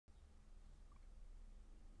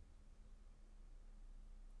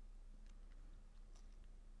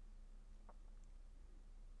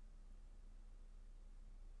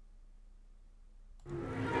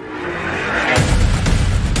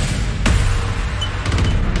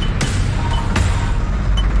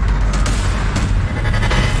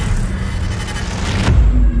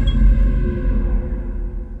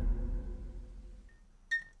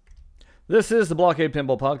This is the BlahCade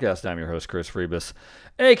Pinball Podcast. I'm your host, Chris Freebus,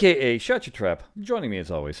 a.k.a. Shut Your Trap. Joining me, as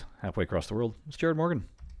always, halfway across the world, is Jared Morgan.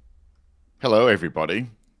 Hello, everybody.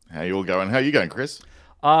 How you all going? How you going, Chris?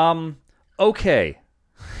 Okay.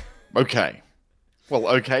 Okay. Well,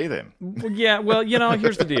 okay then. Yeah, well,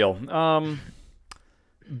 here's the deal.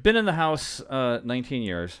 Been in the house 19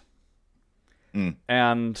 years,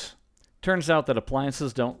 and turns out that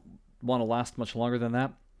appliances don't want to last much longer than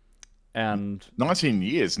that. And 19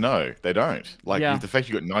 years? No, they don't. Like, yeah. the fact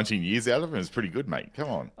you got 19 years out of them is pretty good, mate.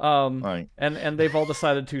 Come on. And they've all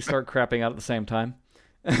decided to start crapping out at the same time.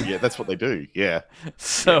 Yeah, that's what they do. Yeah.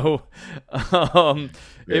 So,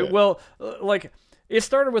 it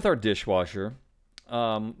started with our dishwasher,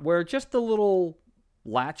 where just the little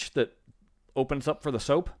latch that opens up for the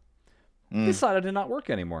soap decided to not work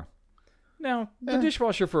anymore. Now, the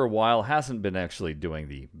dishwasher for a while hasn't been actually doing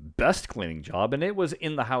the best cleaning job, and it was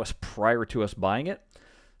in the house prior to us buying it.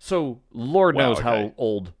 So, Lord knows how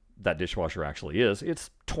old that dishwasher actually is. It's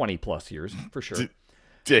 20 plus years, for sure.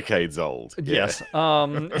 Decades old. Yeah. Yes.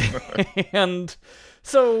 And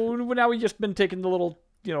so now we've just been taking the little,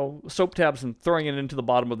 soap tabs and throwing it into the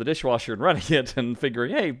bottom of the dishwasher and running it and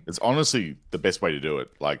figuring, hey. It's honestly the best way to do it.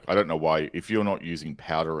 Like, I don't know why, if you're not using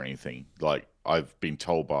powder or anything, like, I've been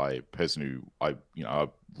told by a person who I've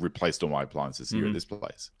replaced all my appliances here at this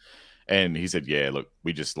place. And he said, yeah, look,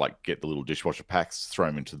 we just get the little dishwasher packs, throw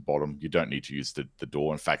them into the bottom. You don't need to use the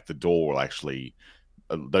door. In fact, the door will actually,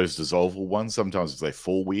 those dissolvable ones, sometimes if they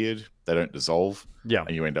fall weird, they don't dissolve. Yeah.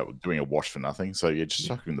 And you end up doing a wash for nothing. So yeah, just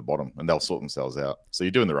chuck them in the bottom and they'll sort themselves out. So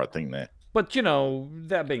you're doing the right thing there. But,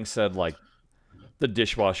 that being said, the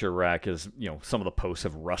dishwasher rack is, some of the posts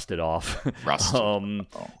have rusted off. Rusted.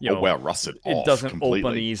 Rusted off. It doesn't completely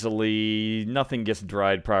open easily. Nothing gets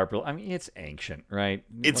dried properly. I mean, it's ancient, right?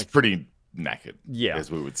 It's pretty knackered, yeah,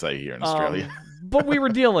 as we would say here in Australia. But we were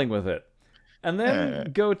dealing with it. And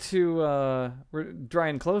then we're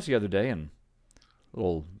drying clothes the other day, and the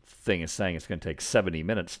little thing is saying it's going to take 70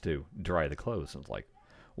 minutes to dry the clothes. And it's like,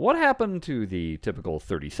 what happened to the typical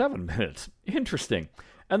 37 minutes? Interesting.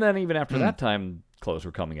 And then even after that time, clothes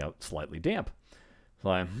were coming out slightly damp.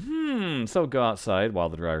 So so go outside while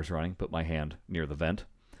the dryer's running, put my hand near the vent,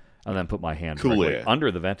 and then put my hand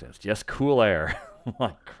under the vent. It's just cool air.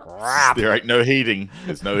 Like, crap. There ain't no heating.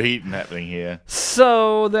 There's no heating happening here.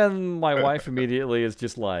 So then my wife immediately is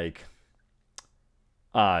just like,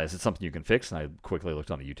 is it something you can fix? And I quickly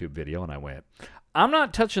looked on a YouTube video, and I went, I'm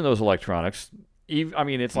not touching those electronics. I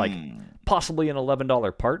mean, it's possibly an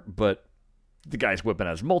 $11 part, but the guy's whipping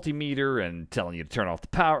out his multimeter and telling you to turn off the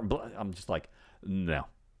power. I'm just like, no,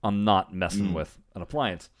 I'm not messing with an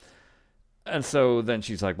appliance. And so then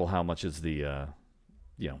she's like, well, how much is the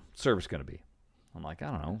service going to be? I'm like,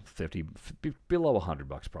 I don't know, 50, below $100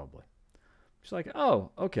 probably. She's like,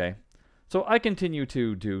 oh, okay. So I continue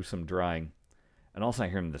to do some drying, and also I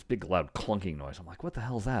hear this big loud clunking noise. I'm like, what the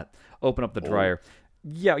hell is that? Open up the dryer.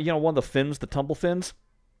 Yeah, one of the fins, the tumble fins,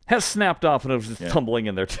 has snapped off, and it was just tumbling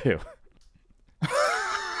in there too.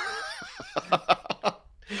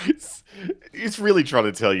 It's really trying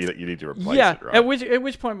to tell you that you need to replace it, right? At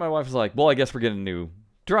which point my wife was like, well, I guess we're getting a new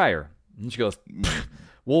dryer. And she goes,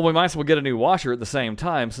 well, we might as well get a new washer at the same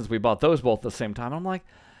time since we bought those both at the same time. I'm like,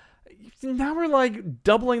 now we're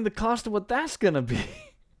doubling the cost of what that's going to be.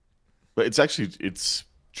 But it's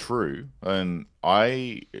true. And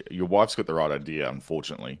your wife's got the right idea,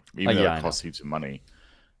 unfortunately, even though it costs heaps of money.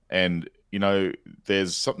 And,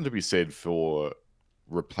 there's something to be said for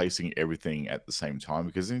replacing everything at the same time,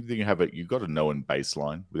 because anything you've got to know in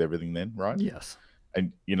baseline with everything then, right? Yes.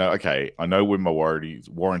 And, okay, I know when my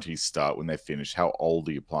warranties start, when they're finished, how old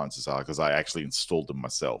the appliances are, because I actually installed them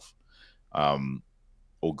myself,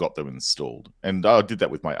 or got them installed. And I did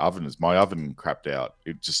that with my oven. As my oven crapped out,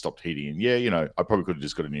 it just stopped heating. And yeah, I probably could have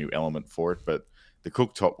just got a new element for it, but the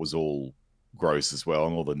cooktop was all gross as well,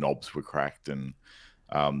 and all the knobs were cracked, and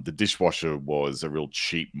the dishwasher was a real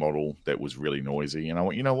cheap model that was really noisy. And I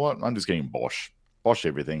went, you know what? I'm just getting Bosch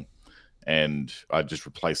everything. And I just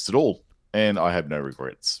replaced it all. And I have no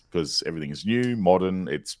regrets because everything is new, modern.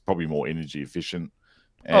 It's probably more energy efficient.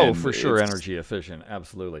 Oh, for sure, energy efficient.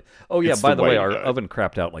 Absolutely. Oh, yeah, by the way, our oven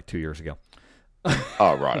crapped out 2 years ago.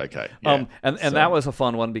 Oh, right, okay. Yeah. And that was a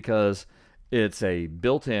fun one because it's a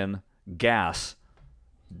built-in gas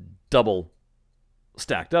double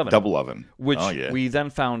stacked oven. Double oven. Which we then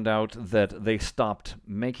found out that they stopped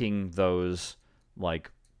making those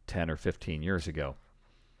 10 or 15 years ago.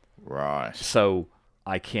 Right. So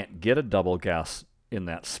I can't get a double gas in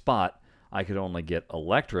that spot. I could only get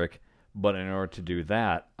electric, but in order to do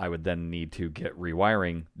that, I would then need to get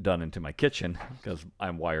rewiring done into my kitchen because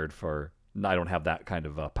I'm wired for I don't have that kind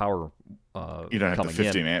of power. You don't have the coming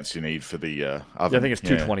 15 in. amps you need for the oven. Yeah, I think it's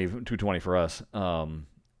 220 for us.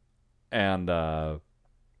 And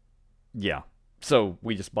yeah, so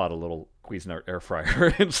we just bought a little Cuisinart air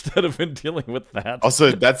fryer instead of been dealing with that.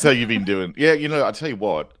 Also, that's how you've been doing. Yeah, I tell you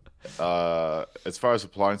what. As far as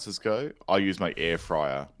appliances go, I use my air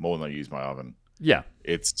fryer more than I use my oven. Yeah,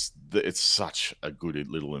 It's such a good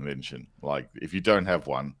little invention. Like, if you don't have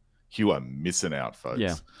one, you are missing out, folks.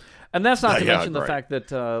 yeah. And that's not to They are mention the great. fact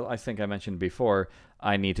that I think I mentioned before,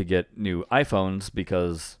 I need to get new iPhones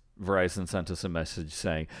because Verizon sent us a message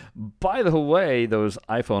saying, by the way, those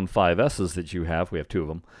iPhone 5Ss that you have, we have 2 of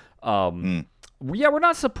them, yeah, we're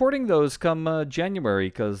not supporting those come January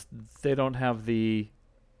because they don't have we're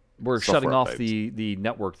Software shutting off updates. the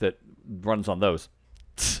network that runs on those.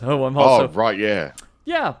 So I'm also... Oh, right, yeah.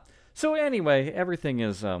 Yeah. So anyway, everything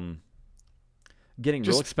is getting real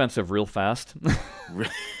Just- expensive real fast.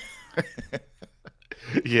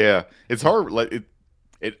 Yeah, it's horrible. Like,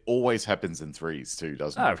 it always happens in threes too,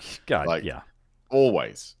 doesn't Oh, it? God, Like, yeah.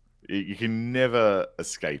 Always. You can never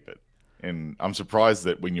escape it. And I'm surprised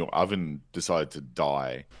that when your oven decided to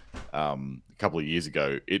die a couple of years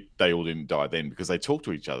ago, they all didn't die then because they talk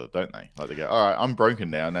to each other, don't they? Like they go, "All right, I'm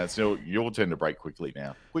broken now. Now it's your turn to break quickly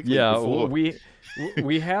now." Quickly Yeah, before.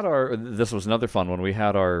 we had our... This was another fun one. We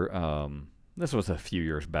had our... this was a few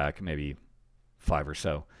years back, maybe 5 or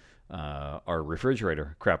so. Our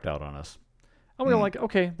refrigerator crapped out on us. And we were like,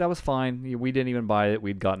 okay, that was fine. We didn't even buy it.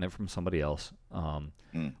 We'd gotten it from somebody else. Or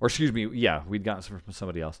excuse me, yeah, we'd gotten it from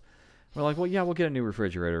somebody else. We're like, well, yeah, we'll get a new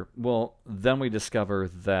refrigerator. Well, then we discover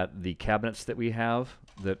that the cabinets that we have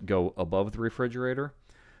that go above the refrigerator,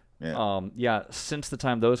 since the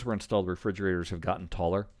time those were installed, refrigerators have gotten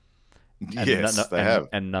taller. And Yes, they have.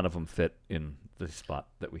 And none of them fit in the spot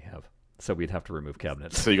that we have. So we'd have to remove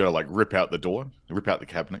cabinets. So you got to like rip out the door, rip out the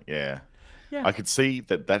cabinet. Yeah. Yeah. I could see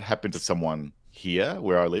that happened to someone here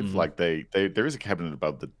where I live. Like there is a cabinet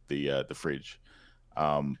above the fridge,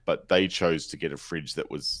 but they chose to get a fridge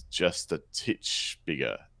that was just a titch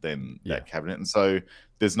bigger than that cabinet, and so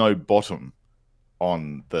there's no bottom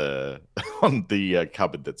on the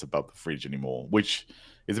cupboard that's above the fridge anymore, which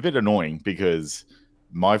is a bit annoying because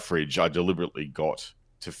my fridge I deliberately got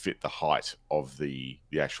to fit the height of the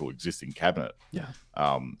actual existing cabinet. Yeah.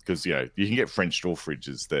 Because you can get French door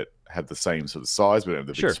fridges that have the same sort of size, but have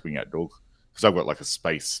the big swing out door. Because I've got like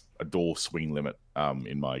a door swing limit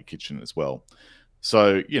in my kitchen as well.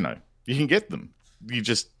 So you can get them. You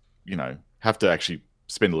just have to actually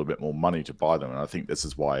spend a little bit more money to buy them. And I think this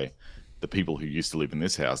is why the people who used to live in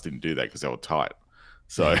this house didn't do that because they were tight.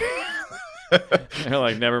 So You're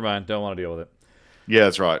like, never mind, don't want to deal with it. yeah,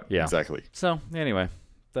 that's right. Yeah. Exactly. So anyway,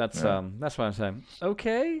 that's what I'm saying.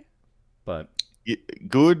 Okay, but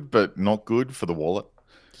Good, but not good for the wallet.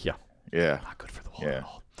 yeah, Yeah. not good for the wallet at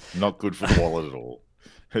all. Not good for the wallet at all.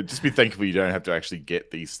 Just be thankful you don't have to actually get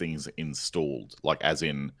these things installed, like as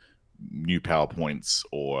in new PowerPoints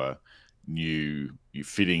or new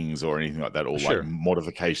fittings or anything like that, or like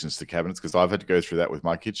modifications to cabinets. Because I've had to go through that with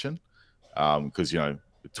my kitchen. Because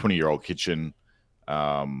 20-year-old kitchen,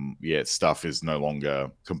 stuff is no longer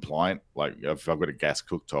compliant. Like if I've got a gas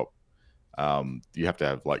cooktop, you have to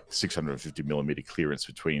have like 650 millimeter clearance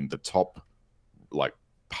between the top, like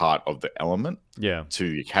part of the element to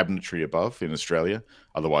your cabinetry above in Australia.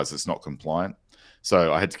 Otherwise, it's not compliant.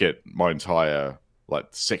 So I had to get my entire like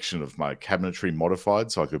section of my cabinetry modified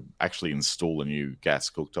so I could actually install a new gas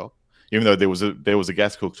cooktop, even though there was a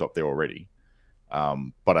gas cooktop there already.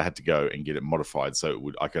 But I had to go and get it modified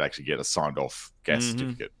so I could actually get a signed off gas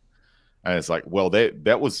certificate. And it's like, well,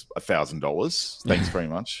 that was $1,000. Thanks very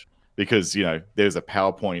much. Because, there's a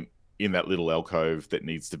PowerPoint in that little alcove that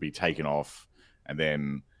needs to be taken off and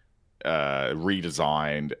then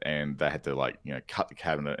redesigned, and they had to cut the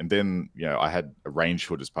cabinet. And then, I had a range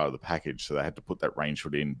hood as part of the package. So they had to put that range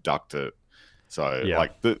hood in, duct it. So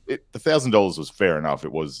the $1,000 was fair enough.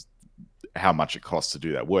 It was how much it costs to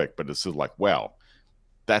do that work. But it's sort of like, wow,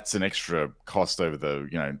 that's an extra cost over the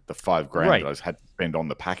 $5,000 that I had to spend on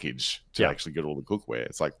the package to actually get all the cookware.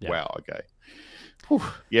 It's like, wow, okay. Whew.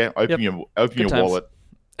 Yeah, open your wallet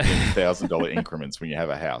in $1,000 increments when you have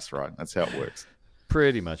a house, right? That's how it works.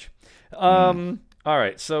 Pretty much. All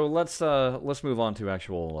right, so let's move on to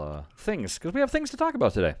actual things because we have things to talk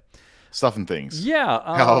about today. Stuff and things. Yeah,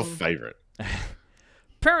 our favorite.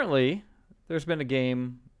 Apparently, there's been a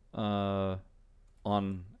game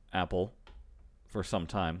on Apple for some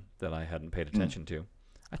time that I hadn't paid attention to.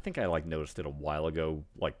 I think I noticed it a while ago,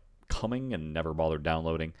 coming, and never bothered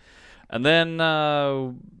downloading. And then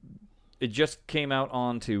it just came out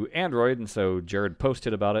onto Android, and so Jared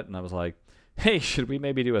posted about it, and I was like, hey, should we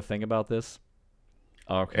maybe do a thing about this?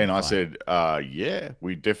 Okay, And I fine. said, yeah,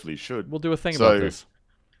 we definitely should. We'll do a thing about So, this.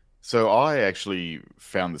 so I actually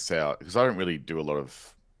found this out because I don't really do a lot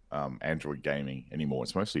of Android gaming anymore.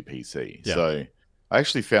 It's mostly PC. Yeah. So I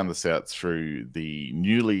actually found this out through the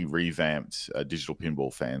newly revamped Digital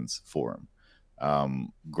Pinball Fans forum.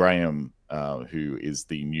 Graham, who is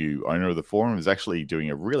the new owner of the forum, is actually doing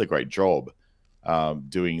a really great job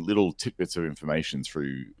doing little tidbits of information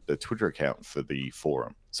through the Twitter account for the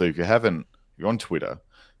forum. So if you haven't, you're on Twitter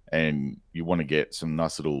and you want to get some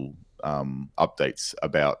nice little updates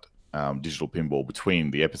about digital pinball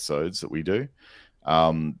between the episodes that we do,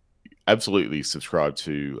 absolutely subscribe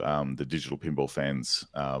to the Digital Pinball Fans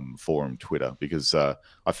forum Twitter, because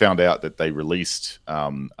I found out that they released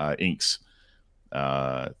inks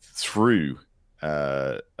through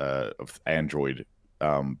of Android,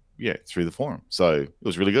 through the forum. So it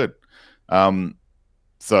was really good.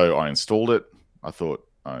 So I installed it. I thought,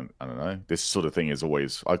 I don't know, this sort of thing is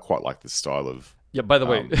always, I quite like this style of. Yeah, by the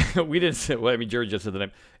way, we didn't say, well, I mean, Jerry just said the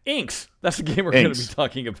name. Inks. That's the game we're going to be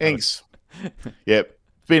talking about. Inks. Yep.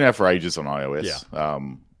 It's been out for ages on iOS. Yeah.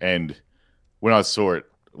 And when I saw it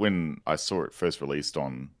first released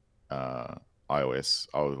on iOS,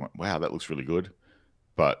 I was like, wow, that looks really good.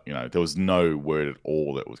 But, there was no word at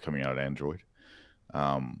all that was coming out of Android.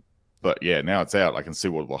 But yeah, now it's out. I can see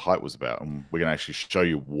what the hype was about, and we're gonna actually show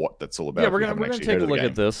you what that's all about. Yeah, we're gonna take a look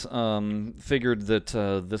at this. Figured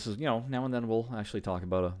that this is, now and then we'll actually talk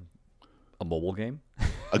about a mobile game,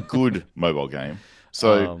 a good mobile game.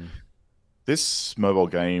 So this mobile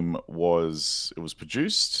game was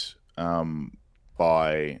produced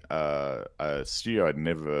by a studio I'd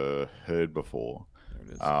never heard before. There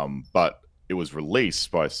it is. But it was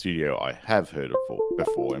released by a studio I have heard of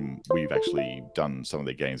before, and we've actually done some of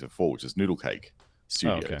their games before, which is Noodle Cake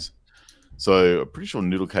Studios. Okay. So I'm pretty sure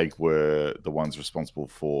Noodle Cake were the ones responsible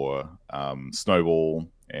for Snowball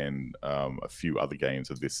and a few other games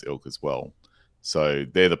of this ilk as well. So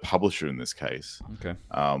they're the publisher in this case. Okay.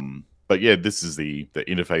 But yeah, this is the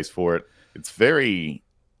interface for it.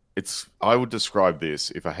 I would describe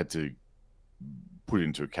this, if I had to put it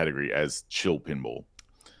into a category, as chill pinball.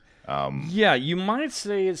 Yeah, you might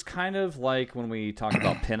say it's kind of like when we talk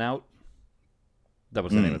about Pinout. That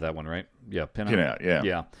was the name of that one, right? Yeah, Pinout. Yeah.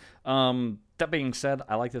 Yeah. That being said,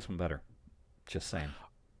 I like this one better. Just saying.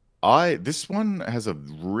 This one has a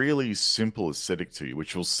really simple aesthetic to you,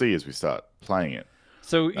 which you'll see as we start playing it.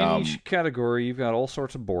 So in each category, you've got all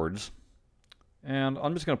sorts of boards. And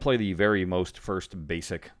I'm just going to play the very most first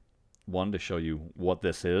basic one to show you what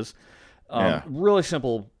this is. Really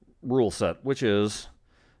simple rule set, which is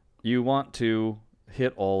you want to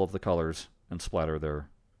hit all of the colors and splatter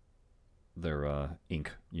their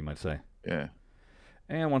ink, you might say. Yeah.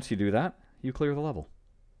 And once you do that, you clear the level.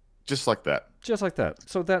 Just like that. Just like that.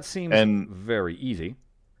 So that seems very easy.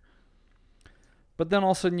 But then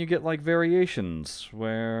all of a sudden you get like variations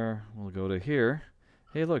where we'll go to here.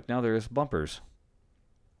 Hey, look, now there's bumpers.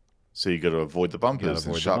 So you got to avoid the bumpers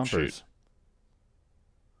and sharpshoot.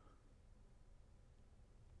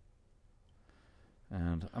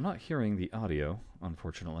 And I'm not hearing the audio,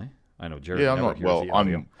 unfortunately. I know Jared. Yeah,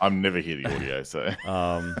 I'm never hear the audio, so.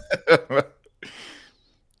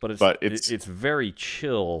 But it's very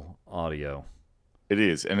chill audio. It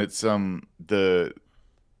is, and it's if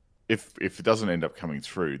it doesn't end up coming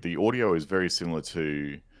through, the audio is very similar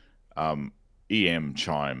to EM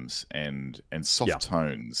chimes and soft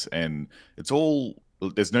tones, and it's all.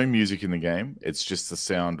 There's no music in the game. It's just the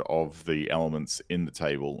sound of the elements in the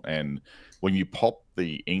table, and when you pop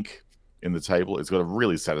the ink in the table, it's got a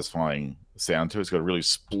really satisfying sound to it. It's got a really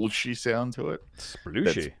splooshy sound to it.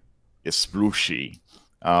 Splooshy. It's splooshy.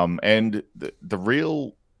 And the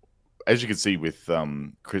real, as you can see with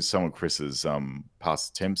some of Chris's past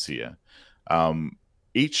attempts here, the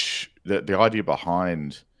idea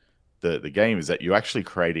behind the game is that you're actually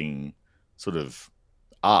creating sort of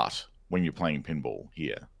art when you're playing pinball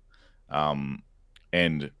here.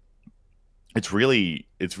 And it's really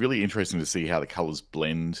interesting to see how the colors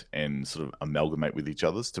blend and sort of amalgamate with each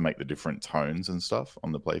other to make the different tones and stuff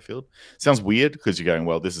on the playfield. Sounds weird because you're going,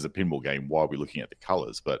 well, this is a pinball game. Why are we looking at the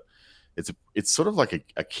colors? But it's sort of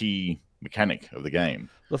like a key mechanic of the game.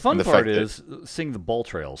 The fun part is seeing the ball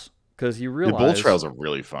trails, because you realize the ball trails are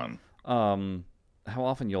really fun. How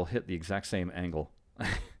often you'll hit the exact same angle.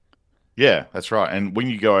 Yeah, that's right. And when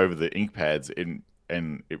you go over the ink pads and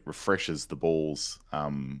it refreshes the ball's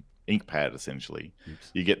ink pad, essentially.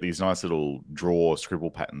 Oops. You get these nice little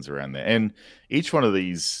scribble patterns around there. And each one of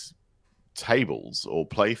these tables or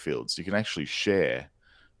playfields, you can actually share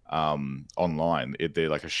online. They're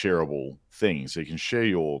like a shareable thing, so you can share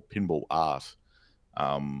your pinball art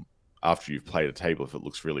after you've played a table if it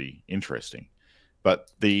looks really interesting.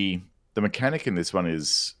 But the mechanic in this one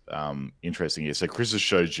is interesting here. So Chris has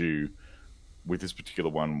showed you with this particular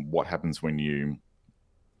one what happens when you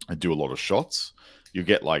do a lot of shots. You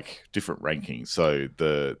get like different rankings. So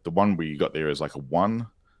the one where you got there is like a 1.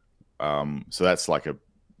 So that's like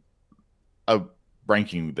a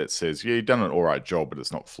ranking that says, yeah, you've done an all right job, but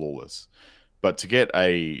it's not flawless. But to get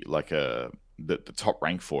the top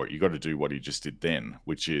rank for it, you got to do what he just did then,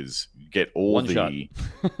 which is get all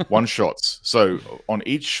one shots. So on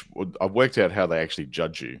each, I've worked out how they actually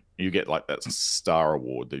judge you. You get like that star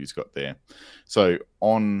award that he's got there. So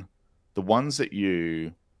on the ones that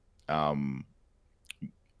you do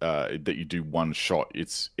one shot,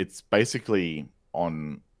 it's basically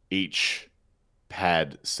on each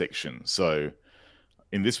pad section. So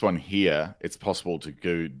in this one here, it's possible to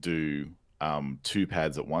go do 2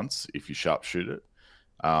 pads at once if you sharpshoot it.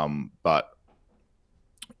 But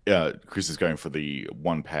Chris is going for the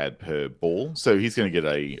 1 pad per ball. So he's going to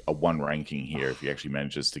get a 1 ranking here if he actually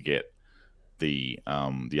manages to get the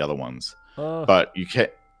other ones. But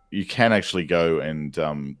you can actually go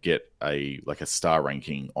and get a star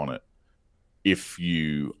ranking on it if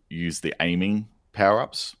you use the aiming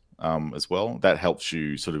power-ups as well. That helps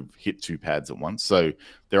you sort of hit 2 pads at once. So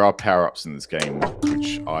there are power-ups in this game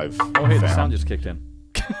which I've found. The sound just kicked in.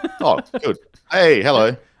 Oh, good. Hey,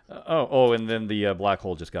 hello. And then the black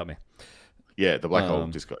hole just got me. Yeah, the black hole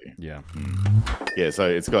just got you. Yeah. Yeah, so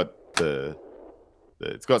it's got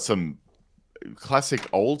it's got some classic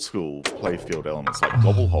old school playfield elements like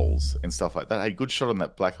gobble holes and stuff like that. Hey, good shot on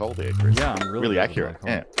that black hole there, Chris. Yeah, I'm really accurate.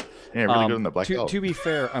 Yeah, really good on the black hole. To be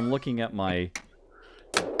fair, I'm looking at my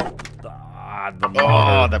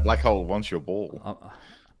that black hole wants your ball.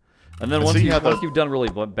 And then once you've done really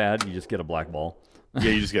bad, you just get a black ball.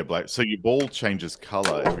 Yeah, you just get black. So your ball changes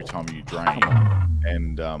color every time you drain,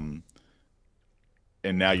 and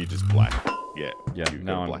now you're just black. Yeah. Yeah.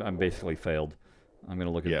 Now I'm basically failed. I'm going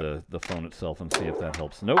to look at the phone itself and see if that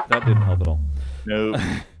helps. Nope, that didn't help at all. Nope.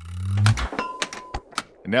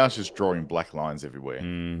 And now it's just drawing black lines everywhere.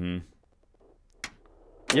 Mm-hmm.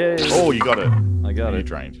 Yay! Oh, you got it. I got it. You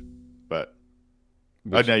drained. But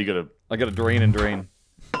now you got to... I got to drain and drain.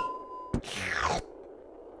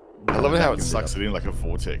 I love how it sucks it in like a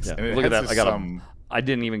vortex. Yeah. And look at that. I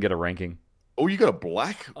didn't even get a ranking. Oh, you got a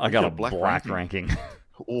black? I got a black ranking.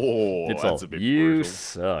 Oh, that's a bit brutal. You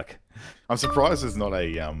suck. I'm surprised there's not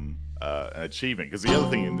an achievement, because the other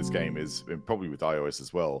thing in this game is, and probably with iOS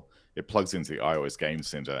as well, it plugs into the iOS Game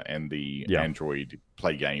Center and the Android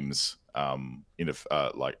Play Games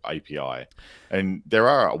like API, and there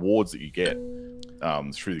are awards that you get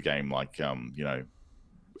through the game, like how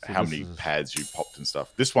many pads you popped and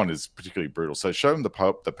stuff. This one is particularly brutal. So show them the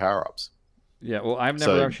power-ups. Yeah, well, I've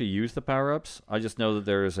never actually used the power-ups. I just know that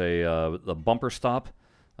there's a bumper stop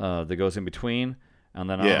that goes in between, and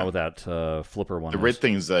then I don't know what that flipper one is. The red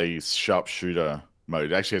thing is a sharpshooter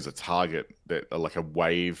mode. It actually has a target, that like a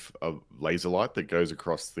wave of laser light that goes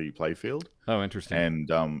across the playfield. Oh, interesting. And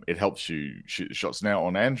it helps you shoot the shots. Now,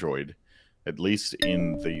 on Android, at least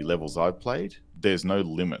in the levels I've played, there's no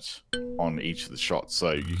limit on each of the shots,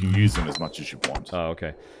 so you can use them as much as you want. Oh,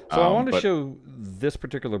 okay. So I want to show this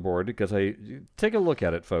particular board, because take a look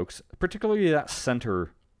at it, folks, particularly that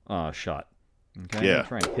center shot. Okay, yeah. I'm going to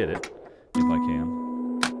try and hit it, if I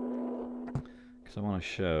can, because I want to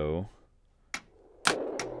show...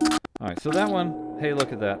 All right, so that one, hey,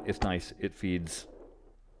 look at that. It's nice. It feeds...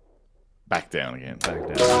 Back down again. Back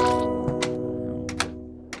down.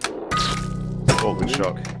 Oh, good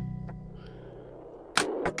shot.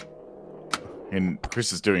 And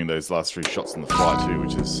Chris is doing those last 3 shots on the fly too,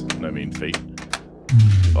 which is no mean feat.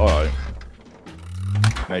 Alright.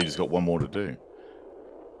 Now you just got one more to do.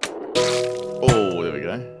 Oh, there we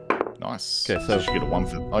go. Nice. Okay, so you get a 1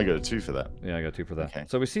 for... I got a 2 for that. Yeah, I got 2 for that. Okay.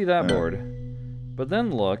 So we see that board. But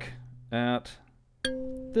then look at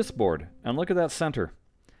this board. And look at that center.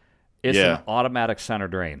 It's an automatic center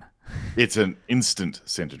drain. It's an instant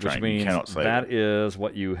center drain. Which means you cannot save that is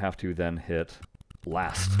what you have to then hit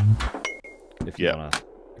last. If you want to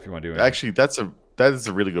do anything. Actually, that is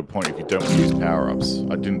a really good point. If you don't use power-ups,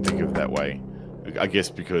 I didn't think of it that way. I guess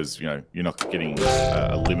because you're not getting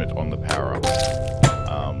a limit on the power-ups.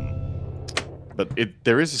 But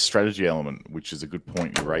there is a strategy element, which is a good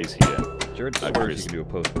point you raise here. Jared swears you can do a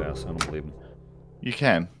post pass. I don't believe him. You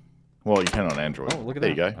can. Well, you can on Android. Oh, look at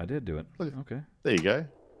that. There you go. I did do it. Okay. There you go.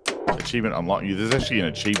 Achievement unlocked. There's actually an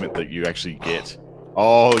achievement that you actually get.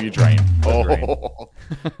 Oh, you drain. Oh,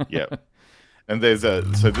 yeah. And there's a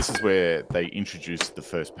so this is where they introduced the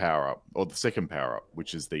first power up or the second power up,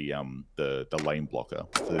 which is the lane blocker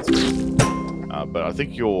for this game. But I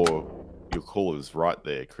think your call is right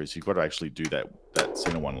there, Chris. You've got to actually do that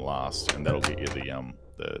center one last, and that'll get you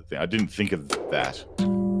the thing. I didn't think of that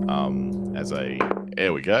as a.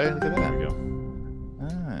 There we go. Look at that. There we go.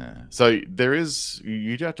 So there is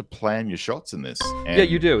you do have to plan your shots in this. And Yeah,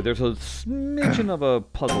 you do. There's a smidgen of a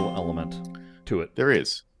puzzle element to it. there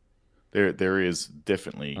is. There is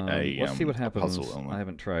definitely let's see what happens. puzzle element. I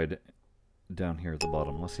haven't tried down here at the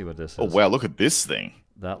bottom. Let's see what this is. Oh wow! Look at this thing.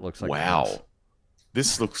 That looks like Wow. this.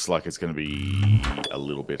 This looks like it's going to be a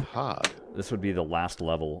little bit hard. This would be the last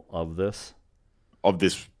level of this. Of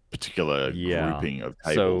this particular grouping of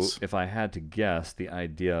tables. So if I had to guess, the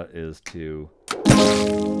idea is to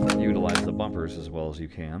utilize the bumpers as well as you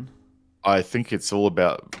can. I think it's all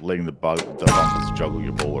about letting the bumpers juggle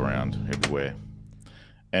your ball around everywhere.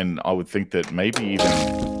 And I would think that maybe even,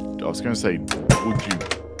 I was going to say, would you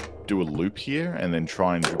do a loop here and then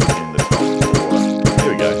try and dribble in the top?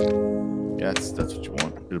 There we go. Yeah, that's what you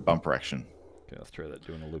want. A bit of bumper action. Okay, let's try that,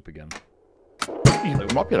 doing a loop again. You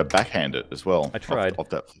might be able to backhand it as well. I tried. Off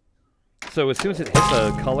that. So as soon as it hits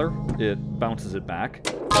a color, it bounces it back.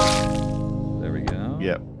 There we go.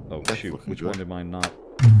 Yeah. Oh, That's shoot. looking Which good. one did mine not?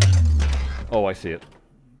 Oh, I see it.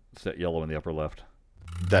 It's that yellow in the upper left.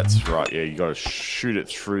 That's right. Yeah, you got to shoot it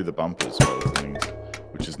through the bumpers, by the things,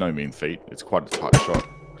 which is no mean feat. It's quite a tight shot.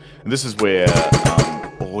 And this is where,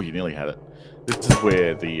 oh, you nearly had it. This is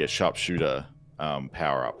where the sharpshooter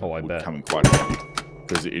power up would come in quite handy,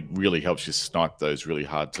 because it really helps you snipe those really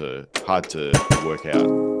hard to work out.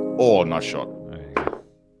 Oh, nice shot. There you go.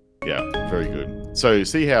 Yeah, very good. So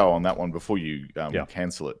see how on that one, before you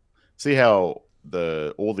cancel it, see how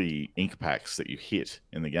all the ink packs that you hit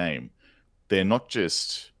in the game, they're not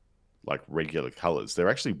just like regular colors. They're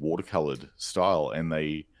actually watercolored style, and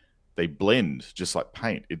they blend just like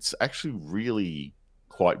paint. It's actually really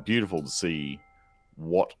quite beautiful to see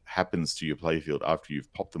what happens to your playfield after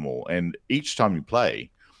you've popped them all. And each time you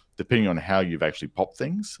play, depending on how you've actually popped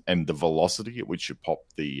things and the velocity at which you pop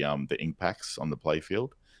the ink packs on the playfield,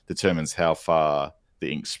 determines how far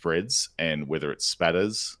the ink spreads and whether it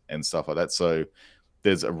spatters and stuff like that. So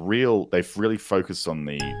they've really focused on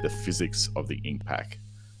the physics of the ink pack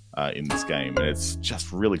in this game, and it's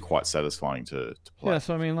just really quite satisfying to play. Yeah,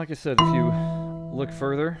 so I mean, like I said, if you look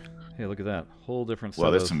further, hey, look at that. Whole different set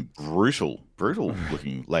Well, there's some brutal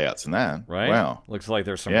looking layouts in that. Right? Wow. Looks like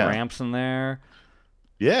there's some ramps in there.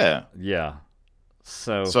 Yeah. Yeah.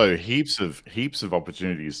 So heaps of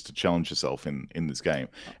opportunities to challenge yourself in this game.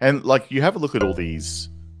 And like, you have a look at all these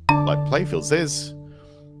like playfields. There's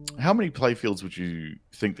how many playfields would you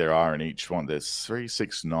think there are in each one? There's 3,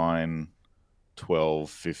 6, 9, 12,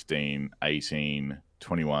 15, 18,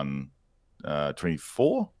 21,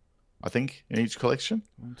 24, I think, in each collection.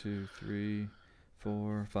 1, 2, 3,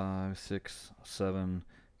 4, 5, 6, 7,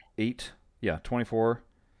 8. Yeah, 24.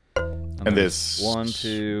 And there's 1,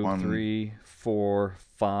 2, 3, 4,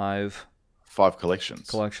 5. 5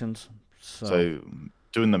 collections. So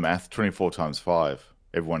doing the math, 24 times 5.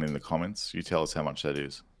 Everyone in the comments, you tell us how much that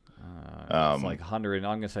is. it's like 100.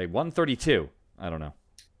 I'm going to say 132. I don't know.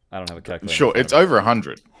 I don't have a calculator. Sure, it's over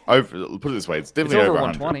 100. Put it this way, it's definitely over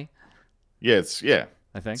 120. Yeah,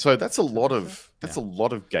 I think. So that's a lot of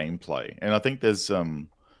gameplay, and I think there's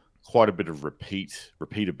quite a bit of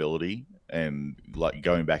repeatability, and like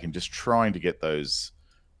going back and just trying to get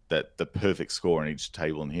the perfect score in each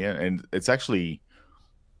table in here. And it's actually,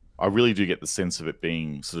 I really do get the sense of it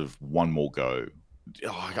being sort of one more go.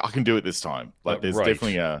 Oh, I can do it this time. Like there's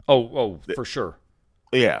definitely a for sure.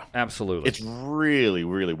 Yeah, absolutely. It's really,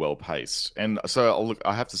 really well paced. And so look,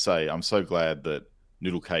 I have to say, I'm so glad that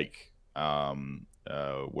Noodle Cake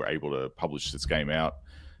were able to publish this game out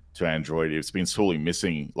to Android. It's been sorely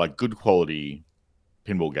missing. Like, good quality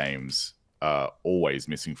pinball games are always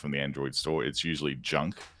missing from the Android store. It's usually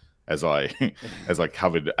junk, as I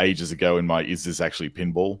covered ages ago in my "Is This Actually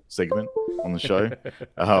Pinball" segment on the show.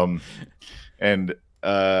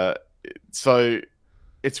 So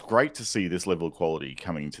it's great to see this level of quality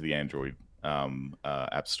coming to the Android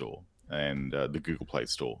App Store and the Google Play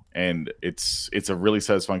Store, and it's a really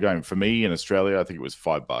satisfying game. For me in Australia, I think it was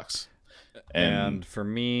 $5, and for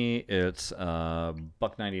me, it's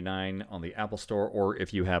 $1.99 on the Apple Store, or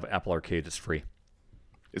if you have Apple Arcade, it's free.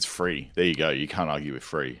 It's free. There you go. You can't argue with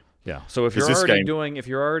free. Yeah. So if you're already doing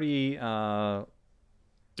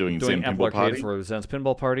Apple Arcade for Zen's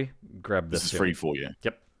Pinball Party, grab this. This is free for you.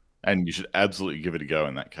 Yep. And you should absolutely give it a go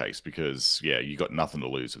in that case, because you got nothing to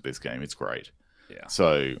lose with this game. It's great. Yeah.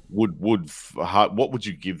 So what would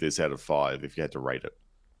you give this out of 5 if you had to rate it?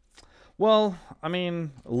 Well, I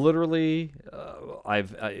mean, literally,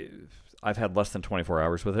 I've had less than 24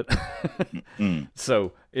 hours with it, Mm.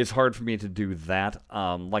 so it's hard for me to do that.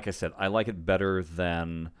 Like I said, I like it better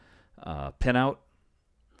than Pinout.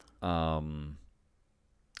 It's a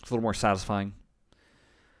little more satisfying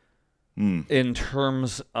Mm. in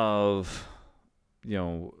terms of,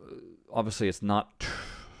 obviously it's not.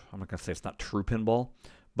 I'm not gonna say it's not true pinball,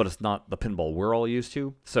 but it's not the pinball we're all used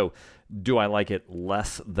to. So, do I like it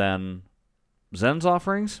less than Zen's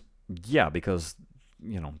offerings? Yeah, because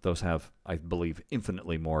those have, I believe,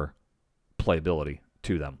 infinitely more playability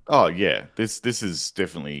to them. Oh yeah, this is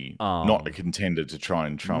definitely not a Um, contender to try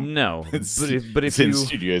and trump. no, but if Zen you,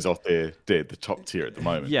 Studios off they're the top tier at the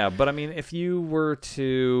moment. yeah, but I mean, if you were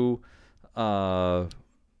to, uh,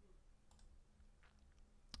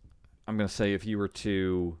 I'm gonna say if you were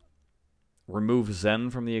to remove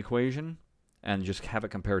Zen from the equation and just have it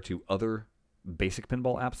compared to other basic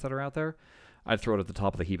pinball apps that are out there, I'd throw it at the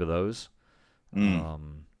top of the heap of those.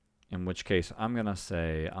 Mm. In which case, I'm going to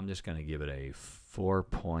say I'm just going to give it a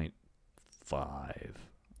 4.5.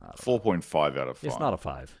 4.5 out of 5. It's not a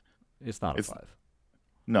 5. It's not a It's 5.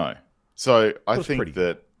 No. So I It's think pretty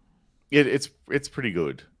that it's pretty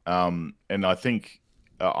good. And I think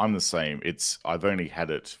I'm the same. I've only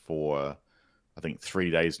had it for I think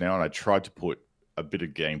 3 days now, and I tried to put a bit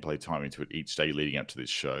of gameplay time into it each day leading up to this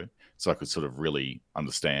show, so I could sort of really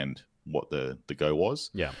understand what the go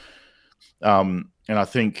was. Yeah. And I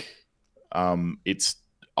think it's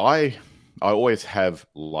I always have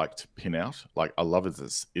liked Pinout. Like I love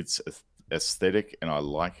its aesthetic, and I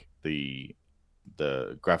like the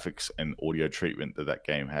graphics and audio treatment that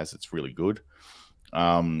game has. It's really good.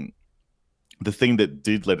 The thing that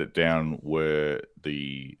did let it down were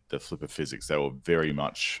the flipper physics. They were very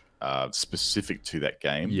much specific to that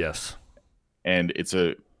game. Yes. And it's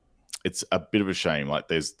a bit of a shame. Like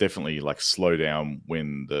there's definitely like slowdown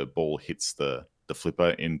when the ball hits the flipper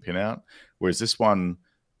in Pinout, whereas this one,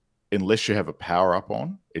 unless you have a power up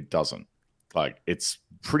on, it doesn't. Like it's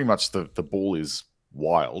pretty much the ball is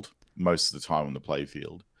wild most of the time on the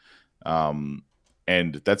playfield.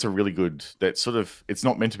 And that's a really good, it's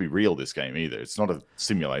not meant to be real, this game either. It's not a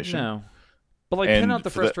simulation. No. But like Pinout, the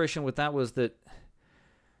frustration with that was that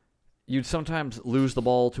you'd sometimes lose the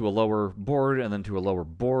ball to a lower board and then to a lower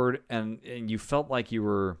board, and you felt like you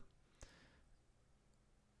were...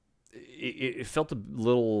 It felt a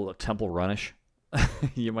little Temple Runish,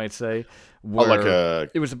 you might say. Where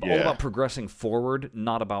it was all about progressing forward,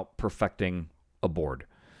 not about perfecting a board.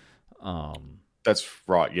 That's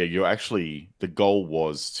right. Yeah, the goal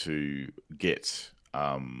was to get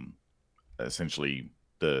essentially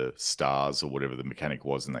the stars or whatever the mechanic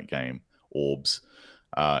was in that game, orbs,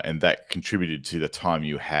 and that contributed to the time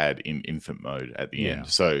you had in infant mode at the end.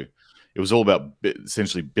 So it was all about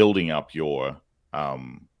essentially building up your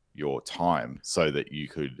time so that you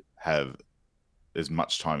could have as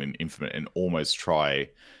much time in infinite and almost try.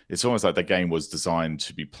 It's almost like the game was designed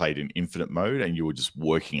to be played in infinite mode, and you were just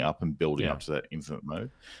working up and building up to that infinite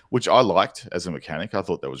mode, which I liked as a mechanic. I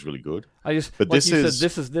thought that was really good. But like this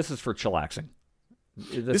is for chillaxing.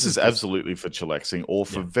 This is absolutely for chillaxing or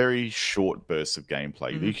for very short bursts of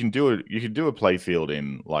gameplay. Mm-hmm. You can do a playfield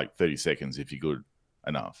in like 30 seconds if you're good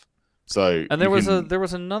enough. So and there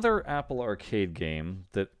was another Apple Arcade game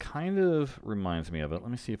that kind of reminds me of it.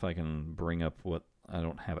 Let me see if I can bring up what I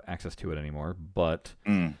don't have access to it anymore. But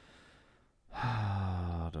I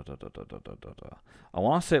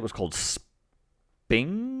want to say it was called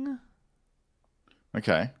Sping.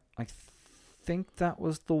 Okay, I think that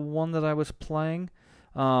was the one that I was playing,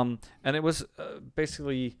 and it was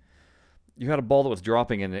basically you had a ball that was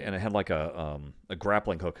dropping and it had like a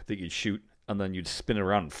grappling hook that you'd shoot. And then you'd spin it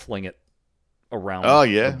around and fling it around. Oh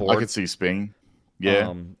yeah, the board. I could see Sping.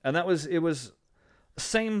 Yeah, and it was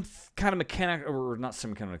same kind of mechanic, or not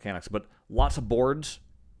same kind of mechanics, but lots of boards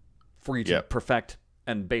for you to perfect,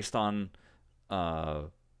 and based on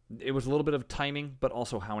it was a little bit of timing, but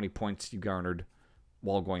also how many points you garnered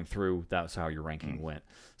while going through. That's how your ranking went.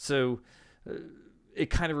 So it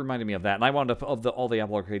kind of reminded me of that, and I wound up all the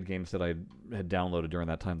Apple Arcade games that I had downloaded during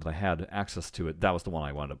that time that I had access to it. That was the one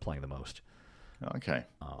I wound up playing the most. Okay,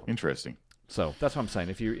 interesting. So that's what I'm saying.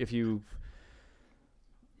 If you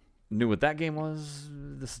knew what that game was,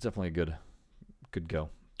 this is definitely a good go.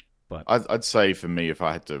 But I'd say for me, if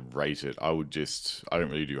I had to rate it, I don't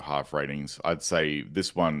really do half ratings. I'd say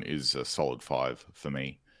this one is a solid 5 for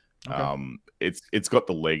me. Okay. It's got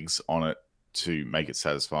the legs on it to make it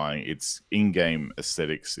satisfying. Its in-game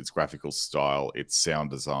aesthetics, its graphical style, its sound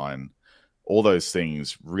design, all those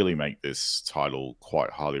things really make this title quite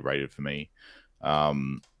highly rated for me.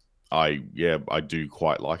 I do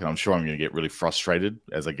quite like it. I'm sure I'm going to get really frustrated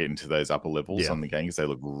as I get into those upper levels on the game because they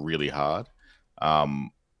look really hard.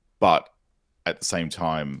 But at the same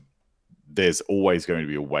time, there's always going to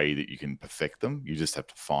be a way that you can perfect them. You just have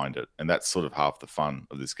to find it, and that's sort of half the fun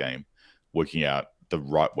of this game, working out the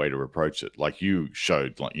right way to approach it. Like you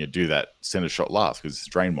showed, like do that center shot last because it's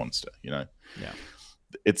Drain Monster.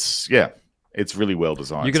 It's really well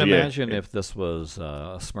designed. You can imagine if this was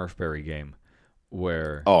a Smurfberry game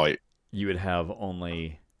where you would have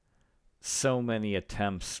only so many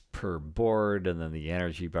attempts per board, and then the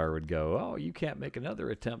energy bar would go, oh, you can't make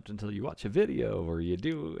another attempt until you watch a video or you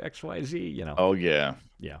do XYZ, Oh, yeah.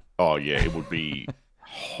 Oh, yeah, it would be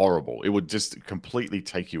horrible. It would just completely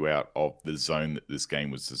take you out of the zone that this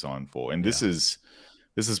game was designed for. And this is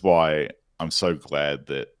why I'm so glad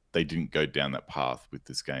that they didn't go down that path with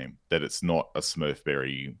this game, that it's not a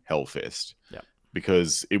Smurfberry hellfest,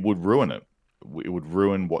 because it would ruin it. It would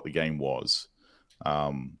ruin what the game was.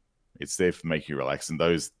 It's there for making you relax, and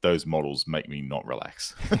those models make me not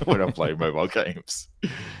relax when I play mobile games.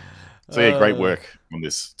 So yeah, great work on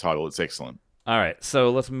this title. It's excellent. All right, so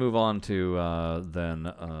let's move on to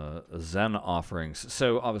then Zen offerings.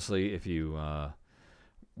 So obviously, if you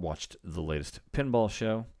watched the latest pinball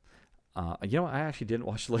show, I actually didn't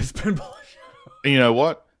watch the latest pinball show. And you know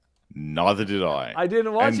what? Neither did I. I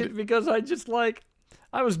didn't watch it because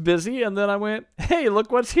I was busy, and then I went, hey,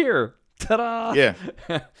 look what's here. Ta-da! Yeah.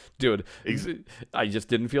 Dude, I just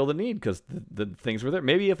didn't feel the need because the things were there.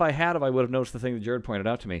 Maybe if I would have noticed the thing that Jared pointed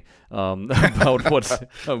out to me about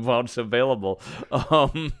what's available.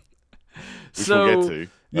 Which we'll get to.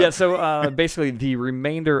 Yeah, so basically the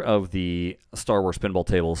remainder of the Star Wars pinball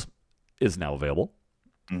tables is now available,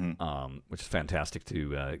 which is fantastic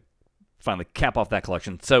to finally cap off that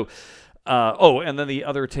collection. So, and then the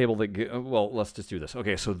other table let's just do this.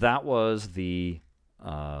 Okay, so that was the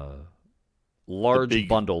large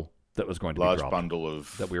bundle that was going to be dropped. Large bundle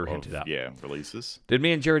that we were hinted at. Yeah, releases. Did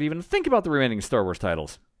me and Jared even think about the remaining Star Wars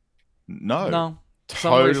titles? No.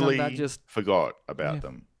 Totally forgot about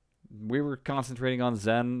them. We were concentrating on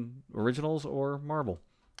Zen originals or Marvel.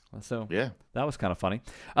 So that was kind of funny.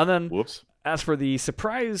 And then as for the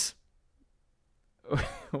surprise,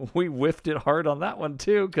 we whiffed it hard on that one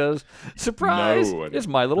too, because surprise is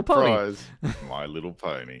My Little Pony. My Little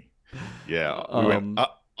Pony. Yeah. We went,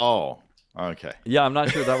 okay. Yeah, I'm not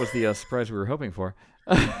sure that was the surprise we were hoping for.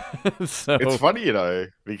 So it's funny,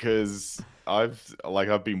 because I've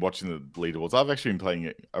been watching the leaderboards. I've actually been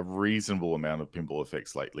playing a reasonable amount of Pinball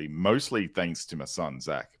FX lately, mostly thanks to my son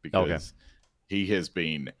Zach, because he has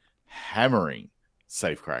been hammering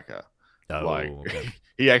Safecracker.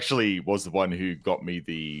 He actually was the one who got me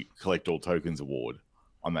the Collect All Tokens award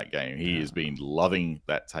on that game. He has been loving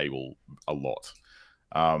that table a lot.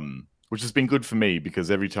 Which has been good for me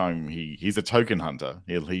because every time he's a token hunter,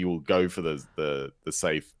 he will go for the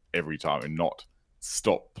safe every time and not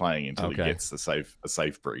stop playing until he gets a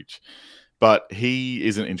safe breach. But he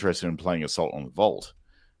isn't interested in playing Assault on the Vault.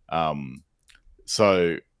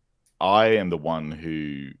 So I am the one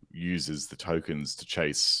who uses the tokens to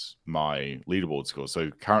chase my leaderboard score. So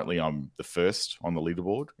currently I'm the first on the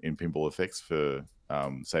leaderboard in Pinball FX for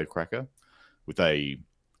Safecracker with a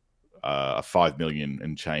 5 million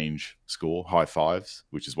and change score, high fives,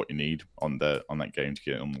 which is what you need on that game to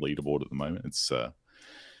get on the leaderboard at the moment. It's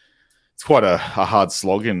quite a hard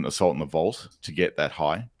slog in Assault on the Vault to get that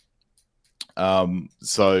high.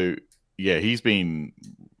 So yeah, he's been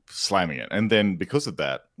slamming it, and then because of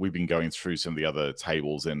that, we've been going through some of the other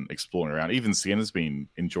tables and exploring around. Even Sienna's been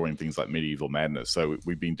enjoying things like Medieval Madness, so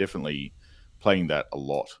we've been definitely playing that a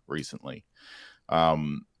lot recently.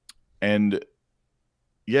 And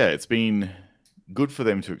yeah, it's been good for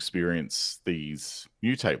them to experience these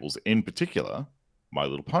new tables, in particular, My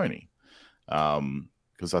Little Pony.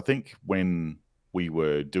 Because I think when we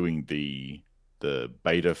were doing the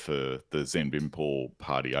beta for the Zen Pinball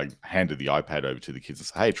party, I handed the iPad over to the kids and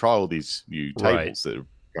said, hey, try all these new tables that are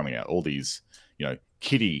coming out, all these,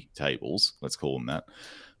 kiddie tables, let's call them that,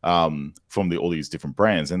 from all these different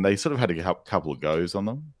brands. And they sort of had a couple of goes on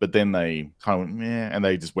them, but then they kind of went, meh, and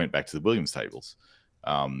they just went back to the Williams tables.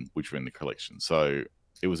 Which were in the collection. So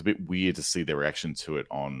it was a bit weird to see their reaction to it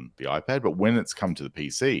on the iPad. But when it's come to the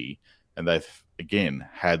PC and they've, again,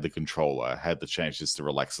 had the controller, had the chance just to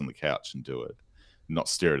relax on the couch and do it, not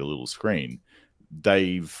stare at a little screen,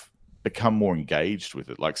 they've become more engaged with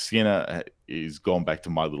it. Like Sienna is gone back to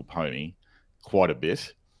My Little Pony quite a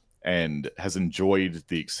bit and has enjoyed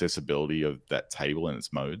the accessibility of that table and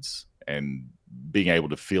its modes and being able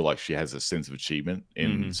to feel like she has a sense of achievement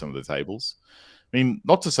in some of the tables. I mean,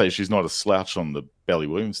 not to say she's not a slouch on the Belly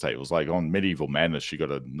Williams tables. Like on Medieval Madness, she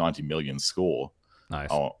got a 90 million score Nice.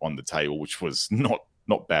 on the table, which was not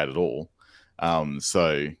bad at all.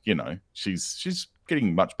 So you know, she's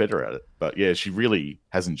getting much better at it. But yeah, she really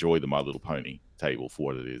has enjoyed the My Little Pony table for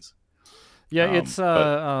what it is. Yeah, it's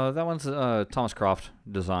that one's Thomas Croft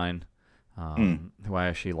design. Who I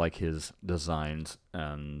actually like his designs,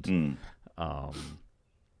 and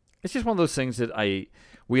it's just one of those things that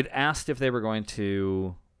we had asked if they were going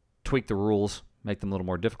to tweak the rules, make them a little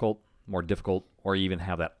more difficult, or even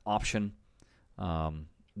have that option.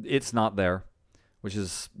 It's not there, which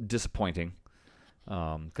is disappointing,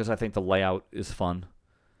 because I think the layout is fun.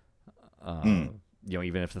 You know,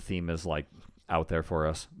 even if the theme is like out there for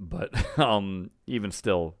us, but even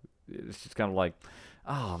still, it's just kind of like,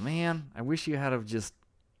 oh man, I wish you had have just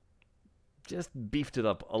beefed it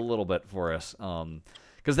up a little bit for us,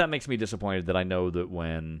 because that makes me disappointed that I know that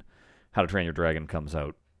when How to Train Your Dragon comes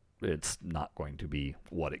out, it's not going to be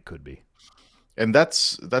what it could be. And that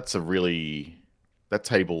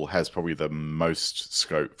table has probably the most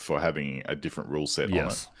scope for having a different rule set on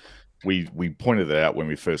it. We pointed that out when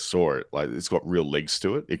we first saw it. Like, it's got real legs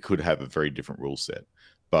to it. It could have a very different rule set,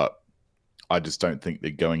 but I just don't think they're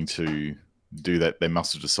going to do that. They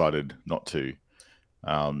must have decided not to.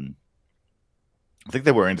 I think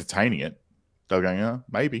they were entertaining it. They were going, oh,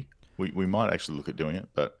 maybe we might actually look at doing it,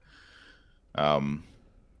 but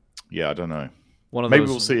yeah, I don't know. Maybe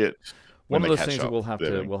we'll see it. One of those things that we'll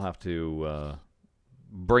have to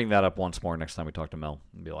bring that up once more next time we talk to Mel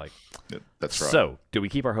and be like, that's right. So, do we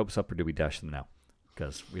keep our hopes up or do we dash them now?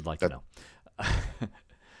 Because we'd like to know.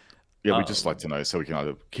 Yeah, we'd just like to know so we can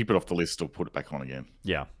either keep it off the list or put it back on again.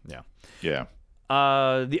 Yeah.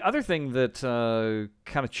 The other thing that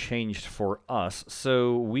kind of changed for us,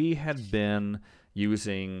 so we had been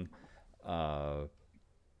using the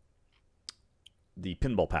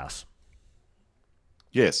Pinball Pass.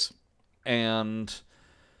 Yes. And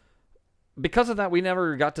because of that, we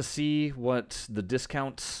never got to see what the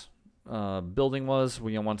discounts building was.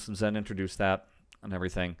 Once Zen introduced that and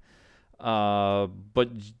everything. But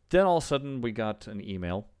then all of a sudden, we got an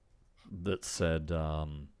email that said,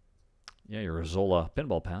 yeah, your Zola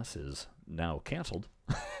Pinball Pass is now canceled.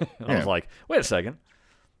 I was like, wait a second.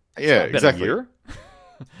 Yeah, exactly. A year?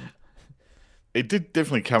 It did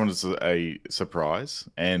definitely come as a surprise,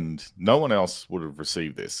 and no one else would have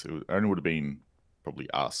received this. It only would have been probably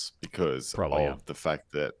us because of the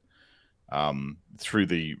fact that through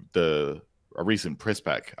a recent press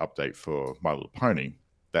pack update for My Little Pony,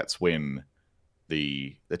 that's when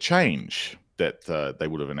the change that they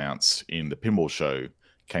would have announced in the pinball show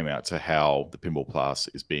came out to how the Pinball Pass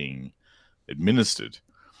is being administered.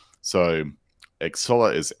 So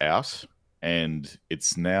Exola is out, and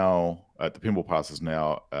it's now the Pinball Pass is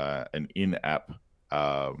now an in-app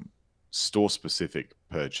store-specific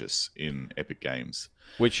purchase in Epic Games,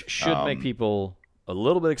 which should make people a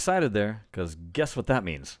little bit excited there, because guess what that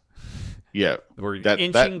means? Yeah, we're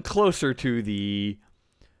inching closer to the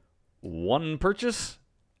one purchase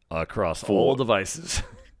across all devices.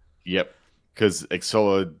 Yep, because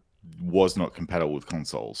Exola was not compatible with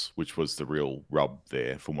consoles, which was the real rub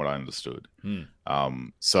there, from what I understood.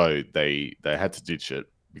 So they had to ditch it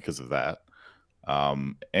because of that.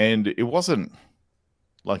 And it wasn't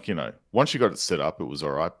like, once you got it set up, it was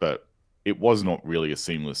all right, but it was not really a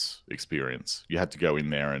seamless experience. You had to go in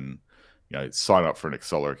there and, sign up for an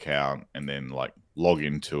Exola account and then like log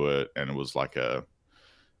into it. And it was like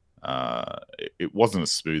it wasn't a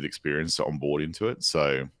smooth experience to onboard into it.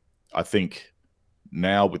 So I think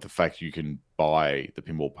now with the fact you can buy the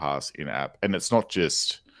Pinball Pass in app, and it's not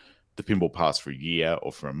just the Pinball Pass for a year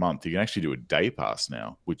or for a month, you can actually do a day pass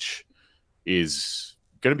now, which is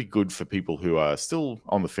going to be good for people who are still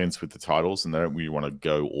on the fence with the titles and they don't really want to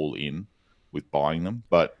go all in with buying them,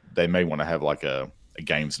 but they may want to have like a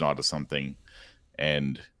games night or something,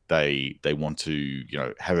 and they want to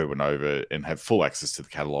have everyone over and have full access to the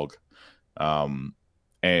catalog.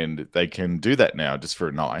 And they can do that now just for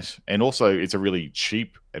a night. And also, it's a really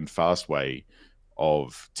cheap and fast way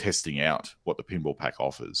of testing out what the Pinball Pack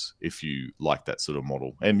offers if you like that sort of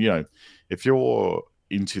model. And, if you're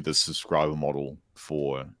into the subscriber model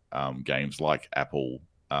for games like Apple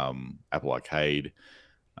Arcade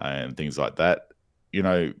and things like that,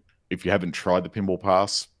 if you haven't tried the Pinball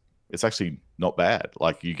Pass, it's actually not bad.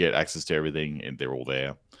 Like, you get access to everything and they're all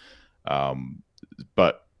there.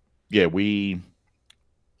 But, yeah, we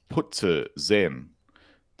put to Zen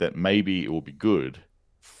that maybe it will be good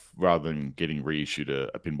rather than getting reissued a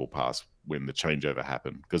Pinball Pass when the changeover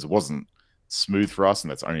happened, because it wasn't smooth for us,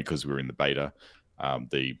 and that's only because we were in the beta.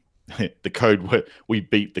 The the code we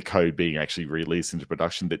beat the code being actually released into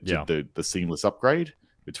production that did the seamless upgrade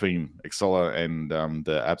between Exola and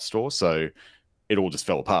the App Store. So it all just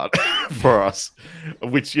fell apart for us,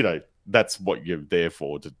 which, you know, that's what you're there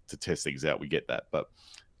for, to test things out. We get that. But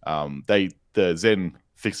the Zen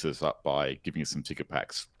fixed us up by giving us some ticket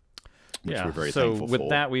packs, which we're very thankful for. So with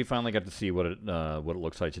that, we finally got to see what it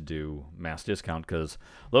looks like to do mass discount, because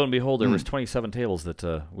lo and behold, there was 27 tables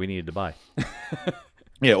that we needed to buy.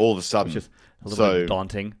 Yeah, all of a sudden. Which is a little bit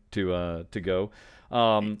daunting to go.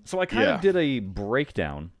 So I kind of did a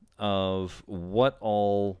breakdown of what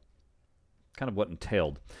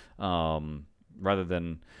entailed, rather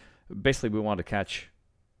than basically we wanted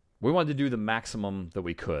to do the maximum that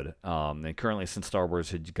we could. And currently, since Star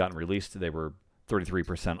Wars had gotten released, they were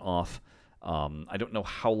 33% off. I don't know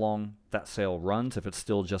how long that sale runs, if it's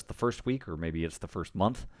still just the first week or maybe it's the first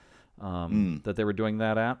month that they were doing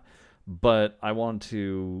that at. But I wanted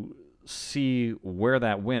to see where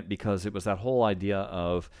that went, because it was that whole idea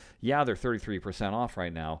of, yeah, they're 33% off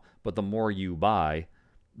right now, but the more you buy,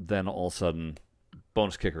 then all of a sudden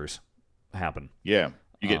bonus kickers happen. Yeah,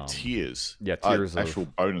 you get tiers. Yeah, tiers actual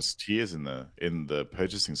bonus tiers in the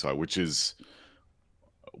purchasing side, which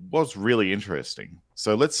was really interesting.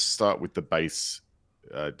 So let's start with the base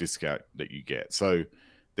discount that you get. So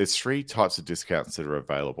there's 3 types of discounts that are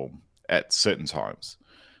available at certain times.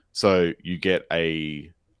 So you get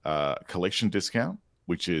a collection discount,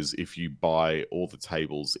 which is if you buy all the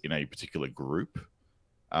tables in a particular group,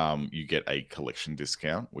 you get a collection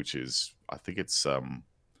discount, which is, I think it's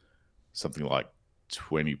something like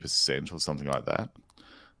 20% or something like that.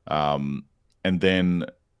 And then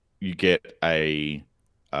you get a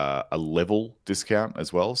level discount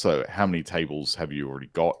as well. So how many tables have you already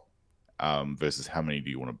got versus how many do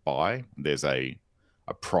you want to buy? There's a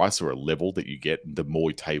price or a level that you get the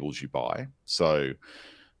more tables you buy. So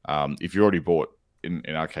if you already bought, in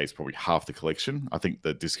our case, probably half the collection, I think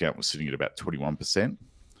the discount was sitting at about 21%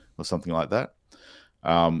 or something like that.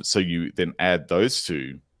 So you then add those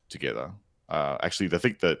two together. Actually, I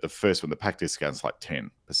think the first one, the pack discount's like 10%,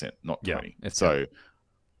 not 20. Yeah, so,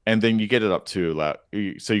 and then you get it up to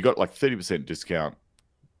so you got like 30% discount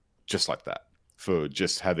just like that for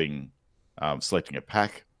just having selecting a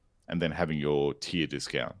pack and then having your tier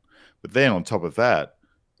discount. But then on top of that,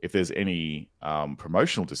 if there's any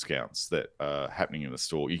promotional discounts that are happening in the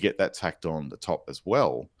store, you get that tacked on the top as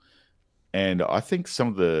well. And I think some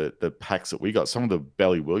of the packs that we got, some of the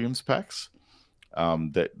Belly Williams packs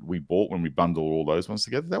that we bought when we bundled all those ones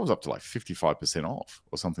together, that was up to like 55% off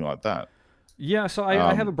or something like that. Yeah, so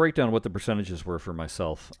I have a breakdown of what the percentages were for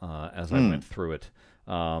myself as I went through it.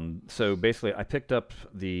 So basically, I picked up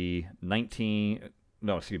the 19...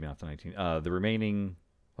 No, excuse me, not the 19. The remaining,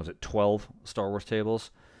 was it 12 Star Wars tables?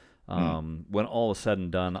 When all was said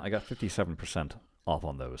and done, I got 57% off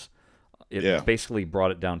on those. It basically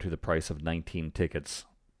brought it down to the price of 19 tickets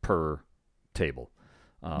per table.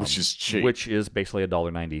 Which is cheap. Which is basically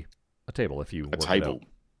 $1.90 a table if you work table.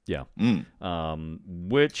 It out. Yeah.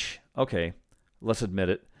 Which, okay, let's admit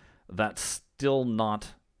it, that's still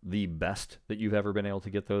not the best that you've ever been able to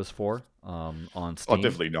get those for on Steam. Oh,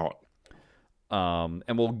 definitely not.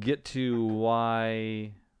 And we'll get to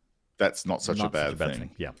why that's not such a bad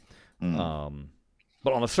thing. Yeah.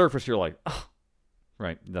 But on the surface, you're like, oh,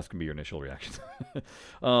 right. That's gonna be your initial reaction.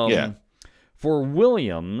 Yeah. For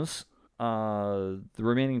Williams, the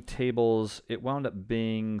remaining tables, it wound up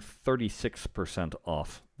being 36%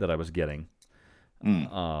 off that I was getting.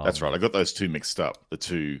 That's right. I got those two mixed up. The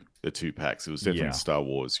two packs. It was definitely Star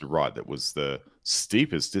Wars. You're right. That was the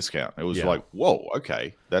steepest discount. It was like, whoa,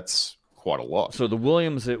 okay, that's quite a lot. So the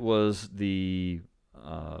Williams, it was the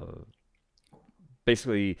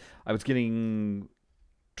basically I was getting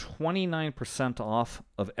 29% off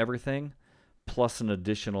of everything, plus an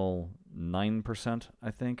additional 9%,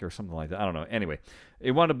 I think, or something like that. I don't know. Anyway,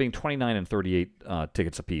 it wound up being 29 and 38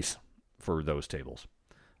 tickets apiece for those tables.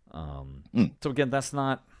 So again, it's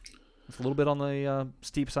a little bit on the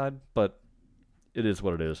steep side, but it is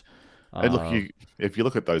what it is. And look, if you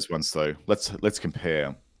look at those ones though, let's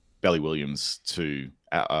compare Belly Williams to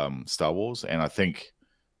Star Wars, and I think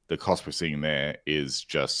the cost we're seeing there is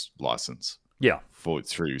just license. Yeah,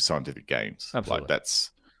 through Scientific Games. Absolutely. Like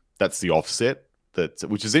that's the offset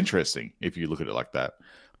which is interesting if you look at it like that.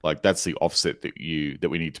 Like that's the offset that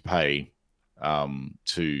we need to pay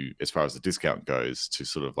to, as far as the discount goes, to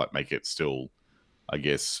sort of like make it still, I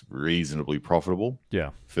guess, reasonably profitable. Yeah.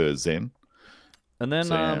 For Zen. And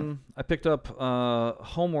then I picked up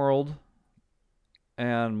Homeworld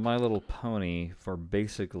and My Little Pony for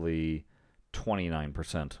basically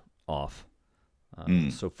 29% off.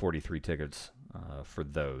 So 43 tickets for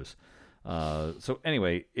those. So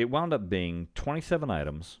anyway, it wound up being 27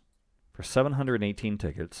 items for 718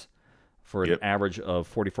 tickets for an average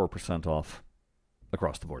of 44% off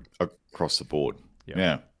across the board. Across the board.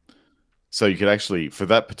 Yeah. So you could actually, for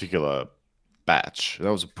that particular batch, that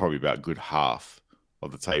was probably about a good half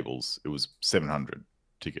of the tables. It was 700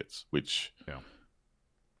 tickets, which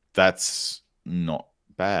that's not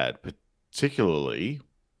bad, particularly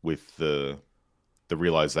with the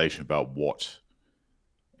realization about what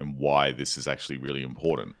and why this is actually really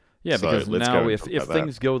important. Yeah, because now if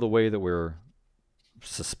things go the way that we're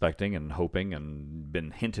suspecting and hoping and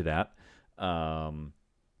been hinted at,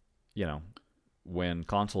 you know, when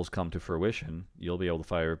consoles come to fruition, you'll be able to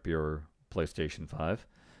fire up your PlayStation 5,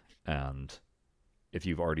 and if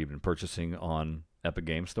you've already been purchasing on Epic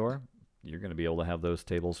Game Store, you're going to be able to have those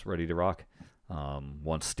tables ready to rock.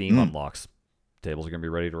 Once Steam unlocks, tables are going to be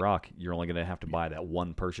ready to rock. You're only going to have to buy that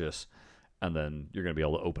one purchase, and then you're going to be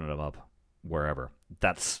able to open them up wherever.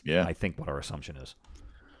 That's, I think, what our assumption is.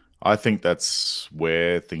 I think that's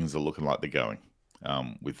where things are looking like they're going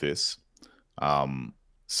with this.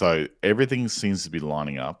 So everything seems to be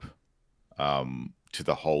lining up to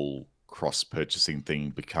the whole cross-purchasing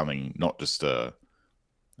thing becoming not just a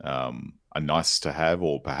nice to have,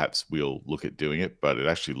 or perhaps we'll look at doing it, but it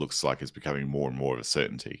actually looks like it's becoming more and more of a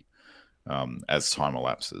certainty as time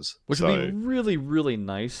elapses. Which would be really, really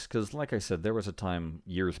nice, because like I said, there was a time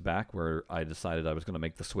years back where I decided I was going to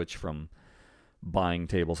make the switch from buying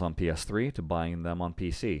tables on PS3 to buying them on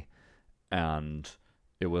PC. And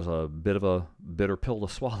it was a bit of a bitter pill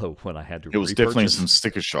to swallow when I had to repurchase. It was definitely some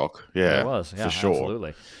sticker shock. Yeah, it was. Yeah, for sure.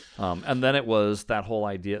 Absolutely. And then it was that whole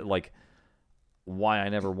idea, like, why I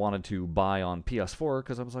never wanted to buy on PS4,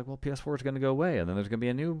 because I was like, well, PS4 is going to go away, and then there's going to be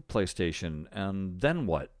a new PlayStation, and then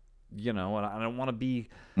what? You know, and I don't want to be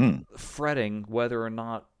fretting whether or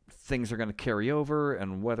not things are going to carry over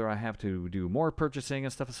and whether I have to do more purchasing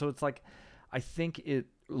and stuff. So it's like, I think it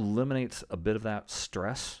eliminates a bit of that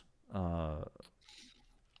stress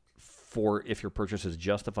for if your purchase is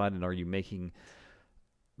justified and are you making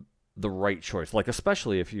the right choice. Like,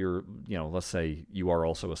 especially if you're, you know, let's say you are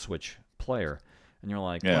also a Switch player, and you're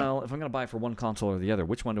like, well, if I'm going to buy it for one console or the other,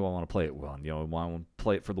 which one do I want to play it on? You know, do I want to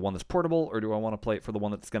play it for the one that's portable, or do I want to play it for the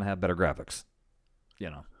one that's going to have better graphics?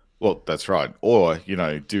 You know. Well, that's right. Or, you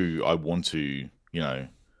know, do I want to, you know,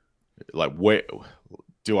 like, where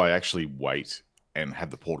do I actually wait and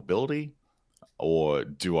have the portability, or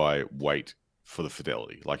do I wait for the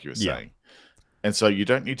fidelity, like you were saying? And so you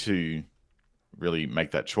don't need to really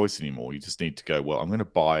make that choice anymore. You just need to go, well, I'm going to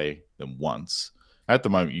buy them once. At the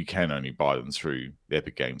moment, you can only buy them through the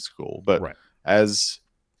Epic Games Store, but as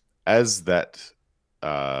that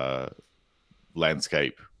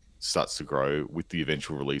landscape starts to grow with the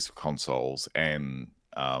eventual release of consoles and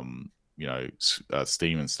you know,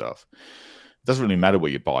 Steam and stuff, it doesn't really matter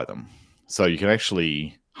where you buy them. So you can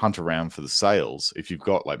actually hunt around for the sales if you've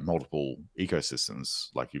got like multiple ecosystems,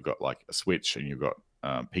 like you've got like a Switch and you've got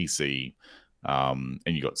PC and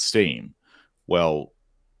you've got Steam. Well,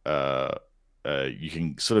 you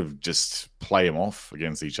can sort of just play them off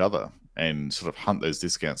against each other and sort of hunt those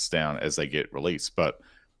discounts down as they get released. But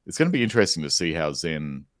it's going to be interesting to see how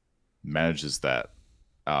Zen manages that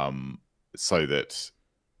so that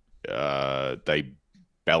they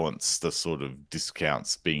balance the sort of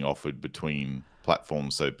discounts being offered between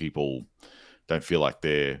platforms so people don't feel like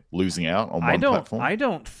they're losing out on one platform. I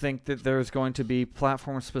don't think that there's going to be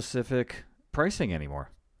platform-specific pricing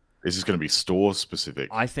anymore. It's just going to be store-specific.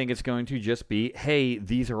 I think it's going to just be, hey,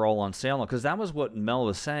 these are all on sale now. Because that was what Mel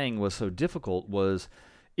was saying was so difficult, was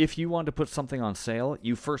if you wanted to put something on sale,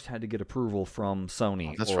 you first had to get approval from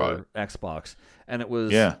Sony or Xbox. And it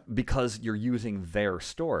was because you're using their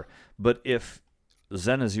store. But if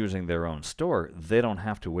Zen is using their own store, they don't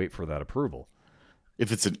have to wait for that approval.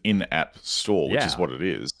 If it's an in-app store, which is what it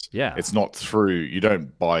is, it's not through, you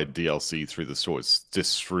don't buy DLC through the store, it's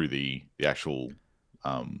just through the actual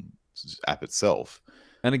app itself.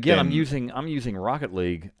 And again, I'm using Rocket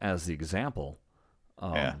League as the example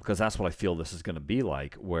because that's what I feel this is going to be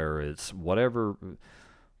like, where it's whatever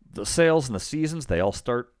the sales and the seasons, they all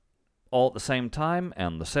start all at the same time,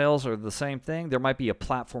 and the sales are the same thing. There might be a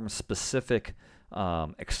platform-specific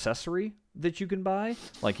accessory that you can buy.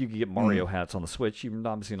 Like you can get Mario hats on the Switch. You're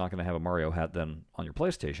obviously not going to have a Mario hat then on your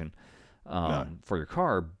PlayStation for your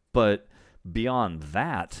car. But beyond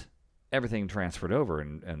that, everything transferred over.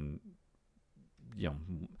 And you know,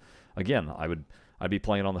 again, I'd be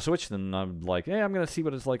playing on the Switch, then I'm like, hey, I'm going to see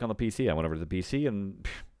what it's like on the PC. I went over to the PC, and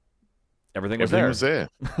everything was there.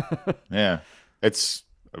 Yeah. It's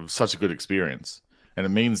such a good experience. And it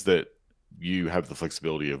means that you have the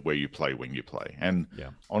flexibility of where you play when you play. And Yeah.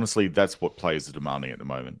 honestly, that's what players are demanding at the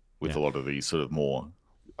moment with Yeah. a lot of these sort of more,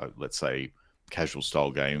 let's say, casual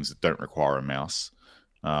style games that don't require a mouse.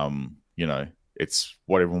 You know, it's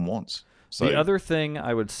what everyone wants. So the other thing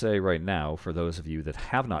I would say right now, for those of you that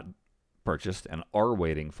have not purchased and are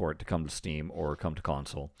waiting for it to come to Steam or come to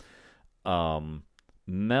console,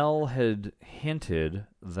 Mel had hinted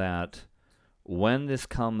that when this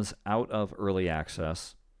comes out of early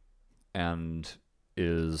access and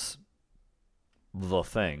is the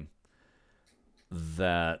thing,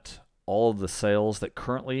 that all of the sales that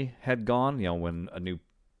currently had gone, you know, when a new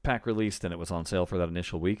pack released and it was on sale for that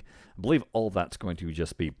initial week, I believe all of that's going to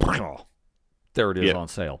just be, there it is on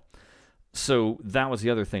sale. So that was the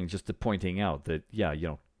other thing, just to pointing out that, yeah, you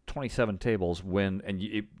know, 27 tables when, and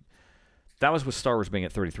that was with Star Wars being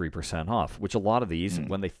at 33% off, which a lot of these,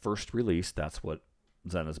 when they first released, that's what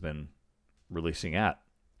Zen has been releasing at,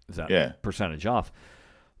 is that percentage off.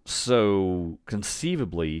 So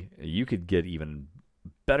conceivably, you could get even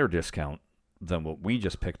better discount than what we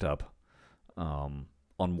just picked up on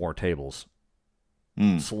more tables.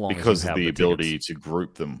 So long because as you of have the ability tickets to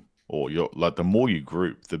group them, or like the more you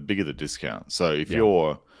group, the bigger the discount. So if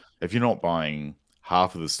you're not buying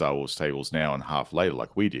half of the Star Wars tables now and half later,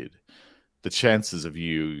 like we did, the chances of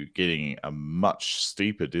you getting a much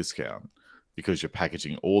steeper discount because you're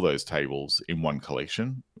packaging all those tables in one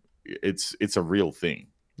collection, it's a real thing.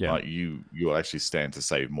 Yeah, like you actually stand to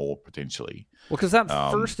save more potentially. Well, because that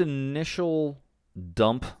first initial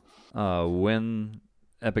dump, when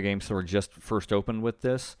Epic Games Store just first opened with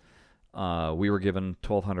this, we were given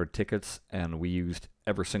 1,200 tickets, and we used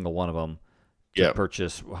every single one of them to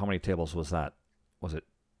purchase. How many tables was that? Was it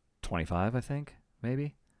 25? I think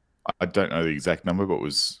maybe. I don't know the exact number, but it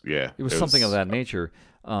was something of that nature.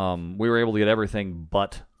 We were able to get everything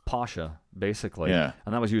but Pasha, basically, and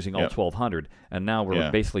that was using all 1,200. And now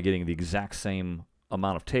we're basically getting the exact same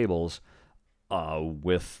amount of tables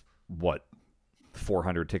with what,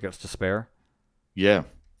 400 tickets to spare. Yeah,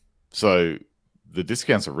 so the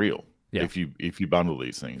discounts are real. Yeah. If you bundle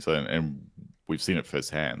these things, and we've seen it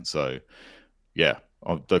firsthand. So yeah,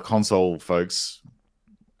 the console folks,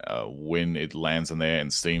 when it lands on there,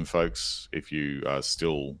 and Steam folks, if you are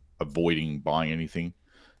still avoiding buying anything,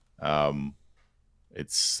 it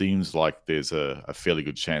seems like there's a fairly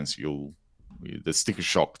good chance the sticker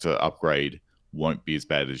shock to upgrade won't be as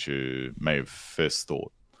bad as you may have first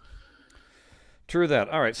thought. True that.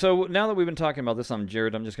 All right, so now that we've been talking about this, I'm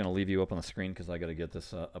Jared. I'm just going to leave you up on the screen because I got to get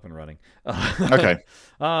this up and running. Okay.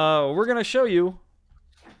 We're going to show you,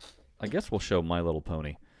 I guess we'll show My Little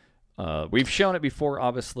Pony. We've shown it before,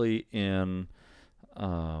 obviously, in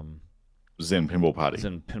Zen Pinball Party.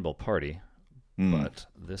 Zen Pinball Party, but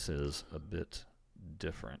this is a bit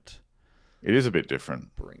different. It is a bit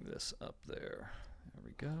different. Bring this up there. There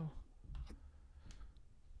we go.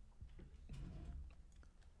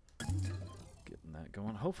 Getting that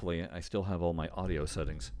going. Hopefully, I still have all my audio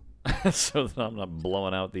settings so that I'm not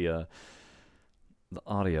blowing out the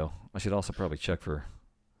audio. I should also probably check for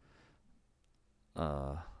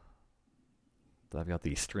that I've got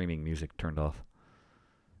the streaming music turned off.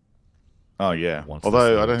 Oh, yeah.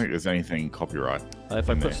 Although I don't think there's anything copyright. If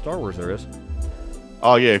I put Star Wars, there is.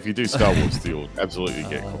 Oh, yeah. If you do Star Wars, you'll absolutely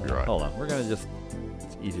get copyright. Hold on. We're going to just...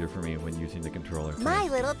 It's easier for me when using the controller. My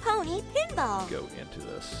Little Pony Pinball. Go into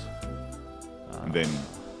this. And then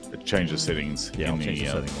change the settings in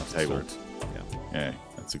the table. Yeah,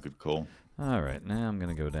 that's a good call. All right. Now I'm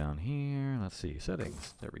going to go down here. Let's see.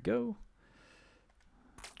 Settings. There we go.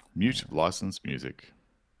 Mute licensed music.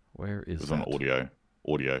 Where is it? It was on audio.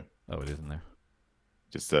 Audio. Oh, it is in there.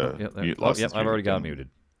 Just mute licensed I've already got it muted.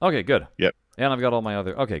 Okay, good. Yep. And I've got all my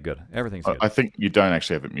other... Okay, good. Everything's good. I think you don't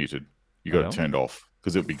actually have it muted. You got it turned off,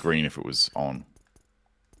 because it would be green if it was on.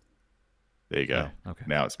 There you go. Oh, okay.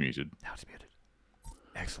 Now it's muted. Now it's muted.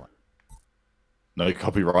 Excellent. No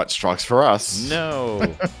copyright strikes for us. No,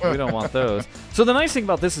 we don't want those. So the nice thing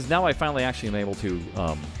about this is now I finally actually am able to,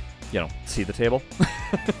 see the table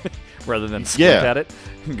rather than squint at it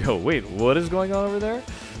and go, wait, what is going on over there?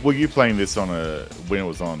 Were you playing this when it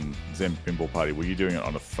was on Zen Pinball Party? Were you doing it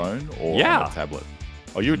on a phone or on a tablet?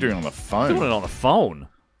 Oh, you were doing it on the phone. Doing it on the phone.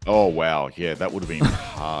 Oh wow, yeah, that would have been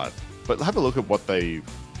hard. But have a look at what they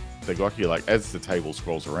got here. Like as the table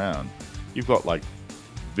scrolls around, you've got like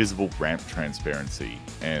visible ramp transparency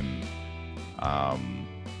and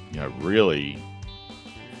really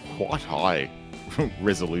quite high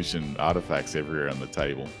resolution artifacts everywhere on the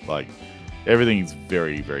table. Like everything's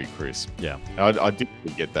very, very crisp. Yeah, I did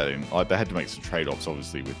get that in. They had to make some trade-offs,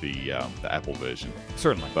 obviously, with the Apple version.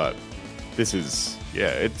 Certainly, but this is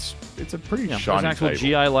it's a pretty shiny there's actual table.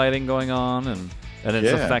 GI lighting going on, and it's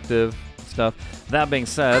effective stuff. That being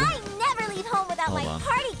said, I never leave home without Hold my on.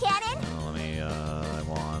 party cannon. let me.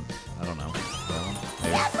 I don't know.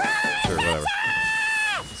 That one? Surprise! Sure, whatever.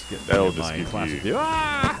 Let's get That'll into just my give classic you- view.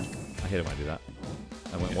 Ah! I hate it when I do that.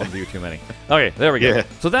 I went one view too many. Okay, there we go. Yeah.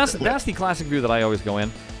 So that's the classic view that I always go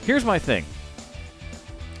in. Here's my thing.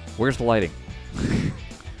 Where's the lighting?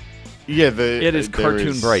 Yeah, It is there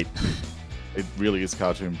cartoon bright. It really is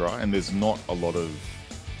cartoon bright, and there's not a lot of.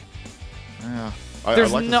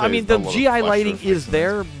 There's like to no. say I mean, there's the not a lot of GI flash lighting reflections. is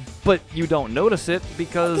there, but you don't notice it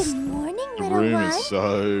because Good morning, The little room one. is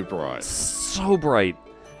so bright. so bright,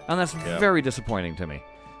 and that's Yeah. very disappointing to me.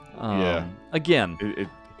 Yeah. Again, It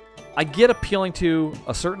I get appealing to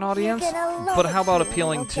a certain audience, You're gonna love but it how about here,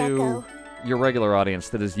 appealing little to gecko. your regular audience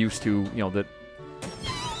that is used to, that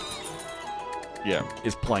yeah.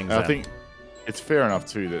 is playing And Zen? I think it's fair enough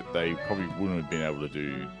too that they probably wouldn't have been able to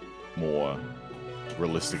do more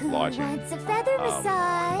realistic Who lighting wants a feather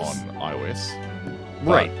massage? on iOS.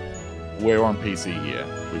 Right. But we're on PC here.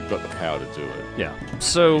 We've got the power to do it. Yeah.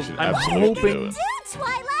 So You should I'm absolutely do hoping, it. Do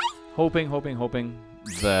Twilight? hoping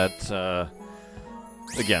that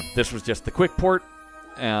again, this was just the quick port,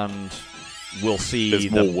 and we'll see. There's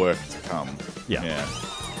more work to come. Yeah.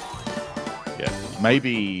 Yeah.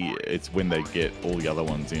 Maybe it's when they get all the other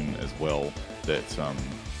ones in as well that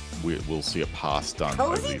we'll see a pass done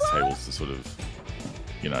over Cozy these glow? tables to sort of,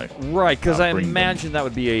 Right, because I bring them- imagine that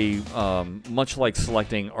would be a much like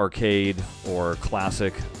selecting arcade or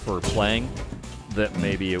classic for playing. That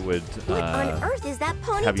maybe it would What on earth is that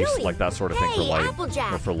pony have you doing? select that sort of thing for Hey, light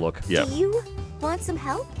Applejack. or for look. Yeah. Do you want some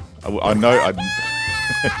help? I know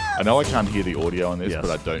I know I can't hear the audio on this, Yes.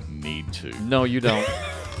 but I don't need to. No, you don't.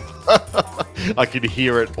 I can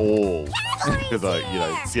hear it all because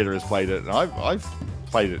Sienna has played it, and I've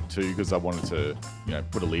played it too because I wanted to,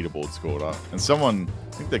 put a leaderboard score up. And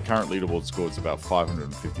I think the current leaderboard score is about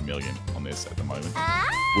 550 million on this at the moment.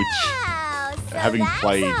 Oh, so Having that's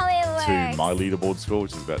played how it to works. my leaderboard score,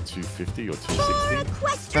 which is about 250 or 260,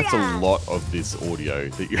 Equestria. that's a lot of this audio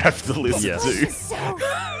that you have to listen Yes. This to. is so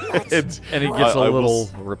much. And it work. gets a I will little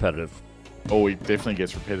s- repetitive. Oh, it definitely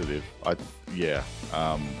gets repetitive.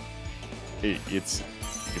 It's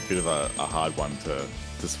a bit of a hard one to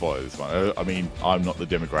swallow, this one. I mean, I'm not the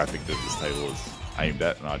demographic that this table is aimed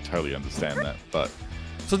at, and I totally understand that. But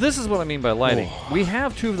So this is what I mean by lighting. We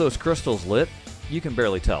have two of those crystals lit. You can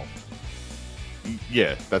barely tell.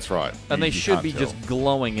 yeah, that's right. And they You should can't be tell. just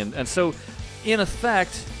glowing. And so, in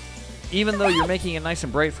effect, even though you're making it nice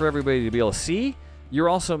and bright for everybody to be able to see, you're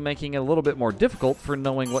also making it a little bit more difficult for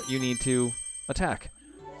knowing what you need to attack.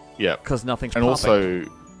 Yeah. Because nothing's And popping. also,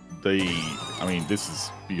 this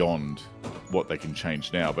is beyond what they can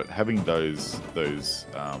change now, but having those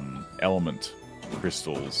element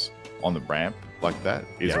crystals on the ramp like that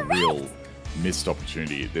is a real missed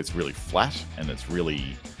opportunity. It's really flat, and it's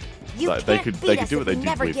really You they can't could beat do us what if they we did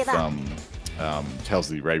never with give up. Tales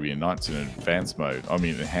of the Arabian Nights in enhanced mode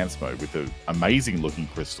with the amazing looking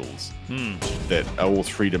crystals that are all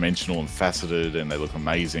three-dimensional and faceted, and they look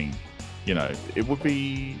amazing. It would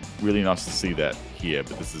be really nice to see that here,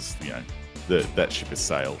 but this is that ship has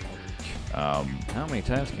sailed. How many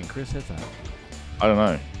times can Chris hit that? I don't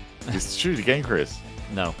know. Just shoot again, Chris.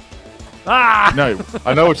 No. Ah! No,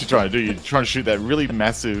 I know what you're trying to do. You're trying to shoot that really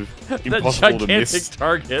massive, The impossible to gigantic miss.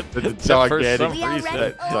 target The that for gigantic- some We already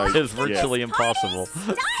reason own is virtually impossible.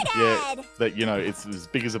 Started. Yeah, that it's as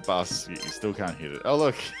big as a bus. You still can't hit it. Oh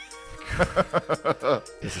look.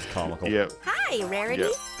 This is comical. Yeah. Hi, Rarity. Yeah.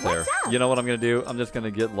 There. What's up? You know what I'm going to do? I'm just going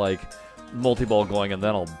to get, multi-ball going, and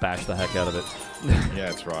then I'll bash the heck out of it. Yeah,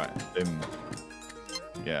 that's right. And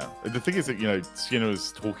yeah, the thing is that Sienna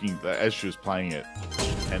was talking as she was playing it,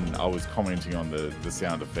 and I was commenting on the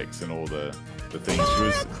sound effects and all the things. She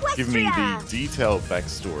was giving me the detailed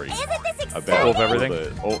backstory Isn't this exciting? about Of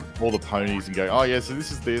everything? all the ponies, and going, oh yeah, so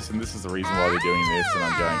this is this, and this is the reason why they're doing this, and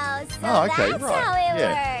I'm going, So oh okay, that's right, how it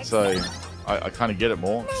yeah. works. So I kind of get it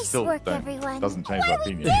more. Nice Still work, everyone. doesn't change my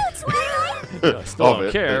opinion. I still Of don't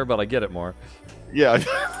it, care, but- but I get it more. Yeah,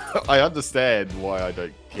 I understand why I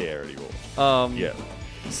don't care anymore. Yeah.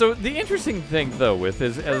 So the interesting thing, though, with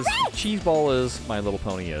is as cheeseball as My Little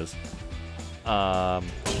Pony is, I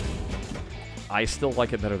still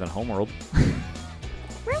like it better than Homeworld.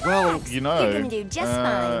 Well, You're gonna do just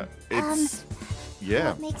fine. It's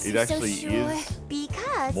What makes it you actually so sure? is.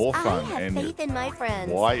 Because more fun, I have and faith in my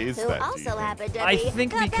friends. why is who that, do you also think? happen to I be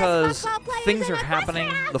think the best because football players things in are happening,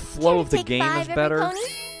 Equestria. the flow Can of the take game 5 is every better.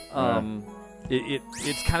 pony?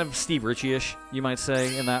 It's kind of Steve Ritchie-ish, you might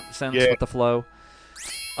say, in that sense, Yeah. with the flow.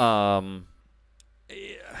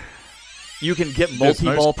 You can get There's no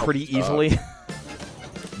multi-ball stop pretty start. easily.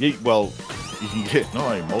 Yeah, well, you can get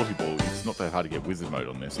not only multi-ball, it's not that hard to get wizard mode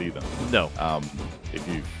on this either. No. If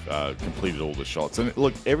you've completed all the shots. And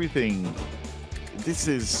look, everything, this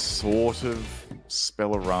is sort of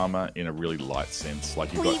Spellerama in a really light sense.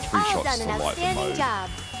 Like you've got We've 3 all shots done to an light the outstanding mode. job.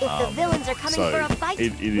 If the villains are coming So for a fight,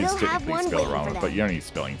 it is we'll have technically one waiting for Spellerama, them. but you're only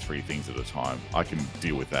spelling 3 things at a time. I can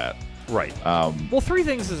deal with that. Right. Um, Well, 3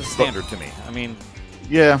 things is a standard to me. I mean,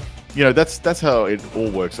 Yeah, you know that's how it all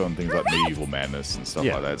works on things like Medieval Madness and stuff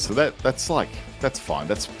Yeah. like that. So that's fine.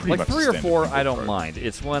 That's pretty like much 3 or standard 4, pinball I don't code. mind.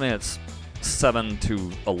 It's when it's 7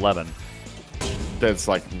 to 11. That's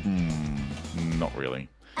like not really.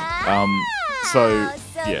 Oh, So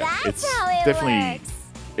yeah, that's it's how it definitely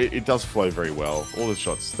works. it does flow very well. All the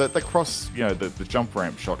shots, the cross, you know, the jump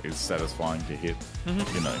ramp shot is satisfying to hit.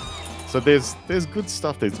 Mm-hmm. You know, so there's good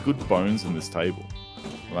stuff. There's good bones in this table.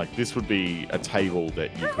 Like this would be a table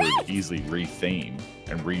that you could easily re-theme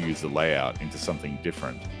and reuse the layout into something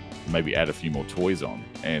different. Maybe add a few more toys on,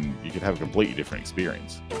 and you could have a completely different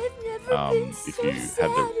experience. If you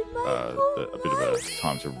had a bit of a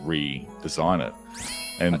time to redesign it.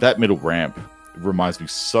 And that middle ramp reminds me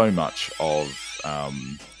so much of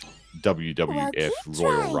WWF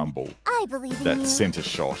Royal Rumble. I believe in That you. center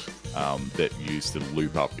shot that used to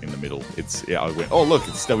loop up in the middle. I went, oh look,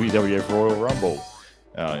 it's WWF Royal Rumble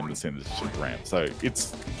in the center ramp. So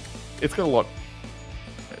it's got a lot.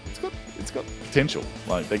 It's got potential.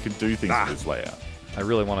 Like they could do things with this layout. I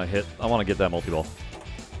really want to hit. I want to get that multi-ball.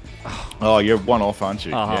 Oh, you're one off, aren't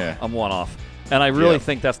you? Uh-huh. Yeah. I'm 1 off. And I really Yeah.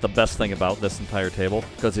 think that's the best thing about this entire table,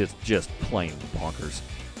 because it's just plain bonkers.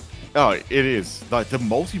 Oh, it is. Like the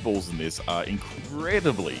multi-balls in this are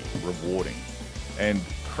incredibly rewarding. And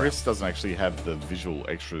Chris doesn't actually have the visual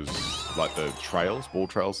extras like the trails, ball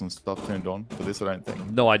trails and stuff turned on for this, I don't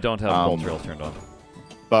think. No, I don't have ball trails turned on.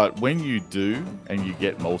 But when you do and you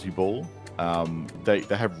get multi-ball, they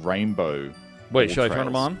have rainbow. Wait, ball should I turn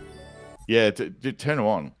them trails. on? Yeah, turn them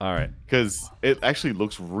on. All right. Because it actually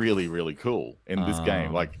looks really, really cool in this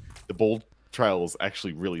game. Like the ball trails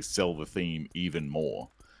actually really sell the theme even more.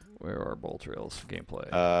 Where are ball trails? Gameplay.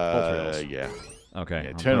 Ball trails. Yeah. Okay. Yeah,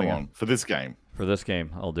 I'm turn them putting it on for this game. For this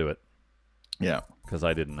game, I'll do it, Yeah. because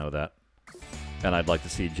I didn't know that. And I'd like to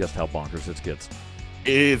see just how bonkers it gets.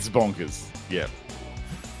 It's bonkers. Yeah.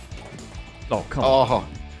 Oh, come on. Oh,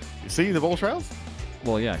 you see the ball trails?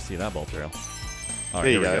 Well, yeah, I see that ball trail. All right, There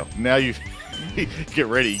here you we go. go. Now you get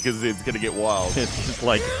ready because it's going to get wild. It's just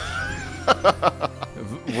like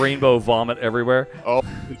rainbow vomit everywhere. Oh,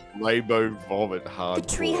 it's rainbow vomit hard. The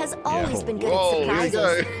tree has always been good Whoa, at here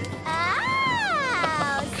surprises. we go.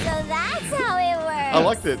 Oh, so that's how it works. I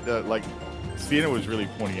like that, like, Sienna was really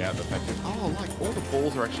pointing out the fact that, like, all the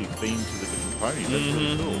balls are actually themed to the different ponies. That's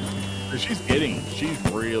really cool. So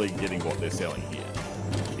she's really getting what they're selling here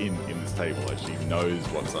in this table. Like, she knows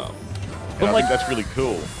what's up. And But, I like- think that's really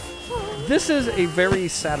cool. This is a very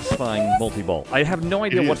satisfying multi-ball. I have no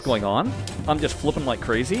idea It what's is. going on. I'm just flipping like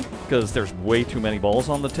crazy because there's way too many balls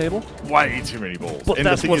on the table. Way too many balls. But And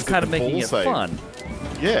the that's thing what's is that kind of the making ball it save- fun.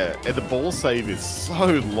 Yeah, and the ball save is so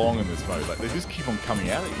long in this mode. Like they just keep on coming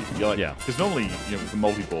out at you. You're like, Yeah. Because normally, you know, with the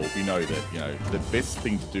multi-ball, we know that the best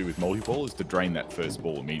thing to do with multi-ball is to drain that first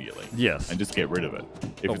ball immediately. Yes. And just get rid of it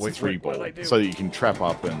if Oh, it's wait, a 3-ball, what did I do? so that you can trap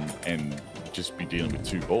up and just be dealing with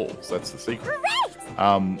 2 balls. That's the secret.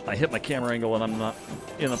 I hit my camera angle and I'm not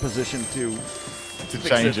in a position to fix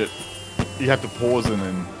Change it. You have to pause and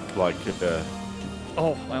then like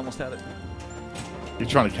Oh, I almost had it. you're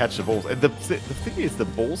trying to catch the balls. And the thing is, the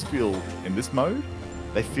balls feel in this mode,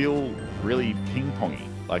 they feel really ping pongy.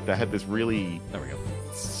 Like they had this really There we go.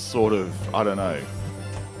 sort of, I don't know,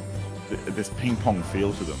 this ping pong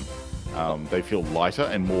feel to them. They feel lighter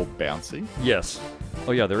and more bouncy. Yes.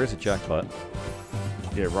 Oh yeah, there is a jackpot.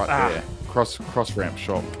 Yeah, right there. Cross ramp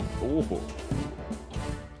shot. Ooh.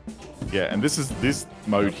 Yeah, and this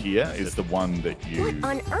mode here is the one that you What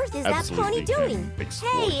on earth is that absolutely pony doing? can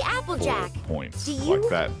exploit Hey, Applejack. for points Do you like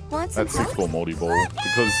that. want some That help? 6-ball multi-ball,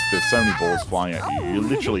 because there's so many balls flying at you, you're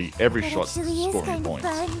literally every That shot's actually is scoring kind of points.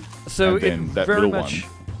 fun. So And it then that very middle much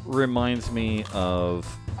reminds me of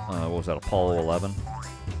what was that, Apollo 11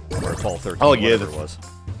 or Apollo 13? Oh, yeah, whatever it was.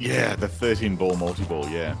 Yeah, the 13-ball multi-ball,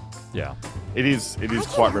 yeah. Yeah. It is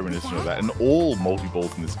quite reminiscent of that. And all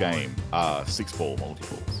multi-balls in this game are 6-ball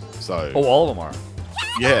multi-balls. So Oh, all of them are.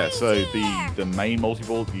 yeah, so the main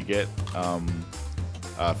multi-ball you get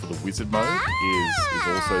for the wizard mode is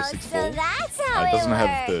also 6-ball. So that's how It doesn't it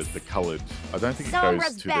have works. the colored. I don't think it Sombra's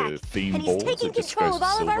goes to back, the theme and balls. he's taking It just control goes of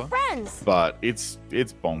all to of our silver. friends. But it's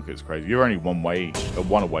bonkers crazy. You're only one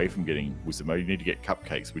away from getting wizard mode. You need to get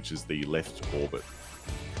cupcakes, which is the left orbit.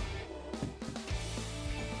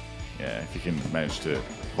 Yeah, if you can manage to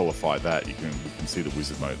qualify that, you can see the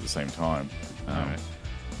wizard mode at the same time. Alright.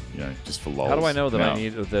 You know, just for lols. How do I know that Now, I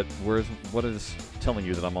need that? What is telling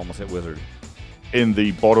you that I'm almost at wizard? in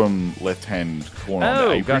the bottom left-hand corner on Oh,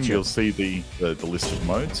 the apron, gotcha. you'll see the list of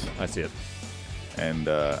modes, I see it. and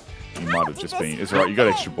you might have just been. It's alright. You got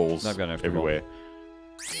extra balls I've got an extra everywhere.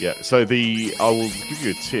 Yeah. So I will give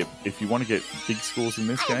you a tip if you want to get big scores in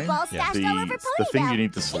this game. Yeah. The thing you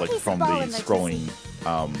need to select from the scrolling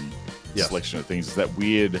Yes. selection of things is that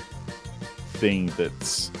weird thing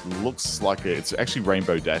that looks like it's actually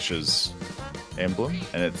Rainbow Dash's emblem,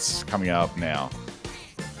 and it's coming up now.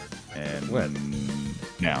 And When?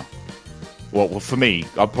 now. Well, for me,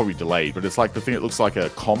 I'm probably delayed, but it's like the thing that looks like a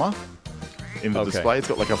comma in the Okay. display. It's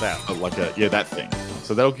got like that thing.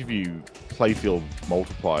 So that'll give you playfield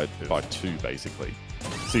multiplied by 2, basically.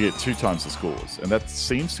 So you get 2 times the scores, and that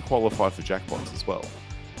seems to qualify for jackpots as well.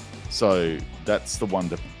 So that's the one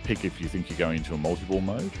to pick if you think you're going into a multi-ball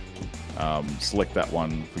mode. Select that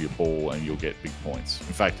one for your ball, and you'll get big points.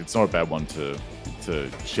 In fact, it's not a bad one to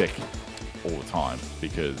check all the time,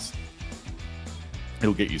 because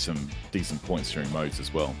it'll get you some decent points during modes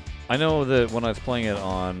as well. I know that when I was playing it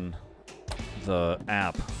on the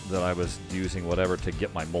app, that I was using whatever to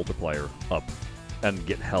get my multiplier up and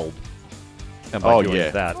get held. And by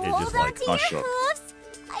doing that, it just like Nice shot.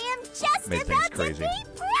 I am just made things crazy.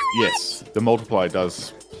 Yes, the multiplier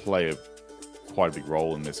does play quite a big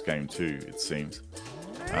role in this game too, it seems.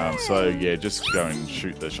 So yeah, just go and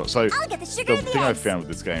shoot the shot. So I'll get the sugar the in the thing I've eggs. found with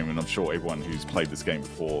this game, and I'm sure everyone who's played this game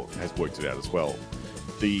before has worked it out as well,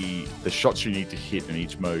 the shots you need to hit in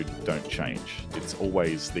each mode don't change. It's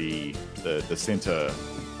always the center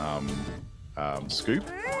scoop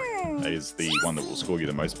is the one that will score you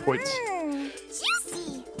the most points.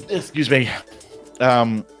 Juicy. Excuse me.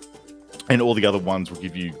 And all the other ones will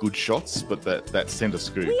give you good shots, but that center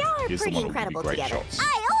scoop We are is the pretty one that will give you incredible great together. shots.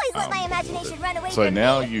 I always let my imagination run away So from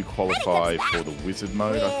now me. you qualify for the wizard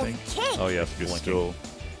mode, I think. King. oh yes, You're blinking. still,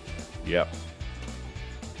 yep.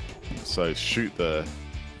 So shoot the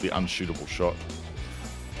unshootable shot.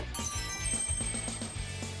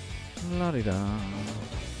 La-di-da.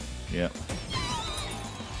 Yeah.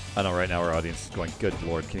 I know right now our audience is going, good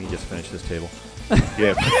lord, can you just finish this table?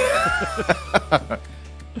 Yeah.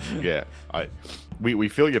 Yeah. We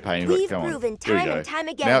feel your pain, but We've come on. proven Here we time go. and time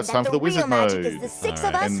again Now it's that time for the real wizard magic mode. is the 6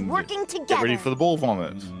 Alright. of us And working together. Get ready for the ball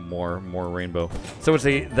vomit. More rainbow. So it's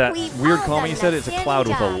that We've weird all comment you done said. the It's a same cloud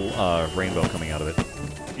with job. a rainbow coming out of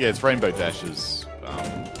it. Yeah, it's Rainbow Dashes.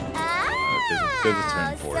 There's a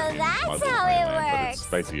term for so it in my that's little how mainland, it but works. it's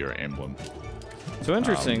basically your emblem. So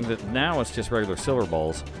interesting that now it's just regular silver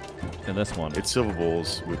balls in this one. It's silver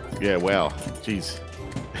balls with wow, jeez.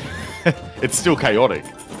 It's still chaotic.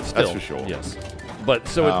 Still, That's for sure. Yes. But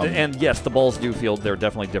so and yes, the balls do feel they're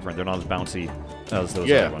definitely different. They're not as bouncy as those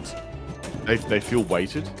other ones. They feel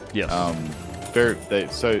weighted. Yes.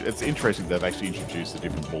 So it's interesting they've actually introduced a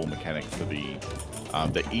different ball mechanic for the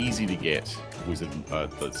easy to get wizard,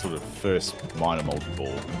 the sort of first minor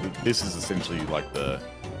multi-ball. This is essentially like the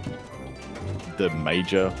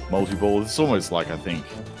major multi-ball. It's almost like, I think,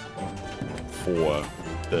 for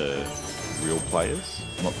the real players,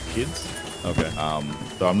 not the kids. Okay.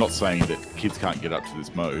 Though I'm not saying that kids can't get up to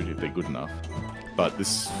this mode if they're good enough. But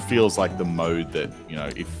this feels like the mode that,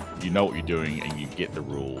 if you know what you're doing and you get the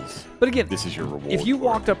rules, But again, this is your reward. if you for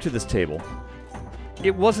walked up to this table,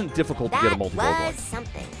 it wasn't difficult to get a That multi-ball going. was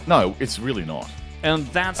something. No, it's really not. And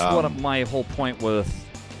that's what my whole point with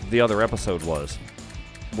the other episode was,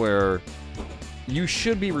 where you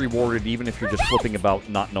should be rewarded even if you're just flipping about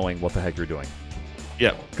not knowing what the heck you're doing.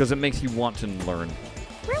 Yeah. Because it makes you want to learn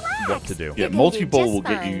Relax. what to do. Yeah, You're gonna multi-ball do will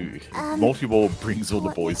just get you... fine. multi-ball brings all the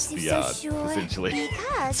What boys to makes the you so yard, sure? essentially.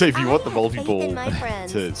 Because So if you want the I have faith multi-ball in my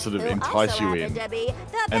friends, to sort of who entice also you happen in, to be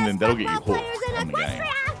the and then best that'll get you football hooked players in on the game.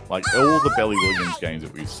 Equestria. Like, all the Belly Williams games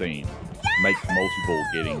that we've seen make multi-ball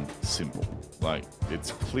getting simple. Like,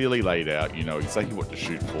 it's clearly laid out. You know exactly what to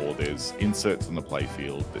shoot for. There's inserts on the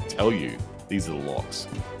playfield that tell you these are the locks,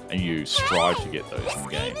 and you strive to get those in the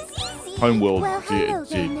game. Homeworld Well, hello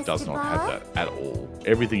there, does Mr. not have Bob. that at all.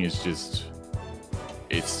 Everything is just...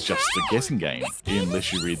 It's just a guessing game,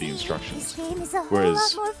 unless you read the instructions.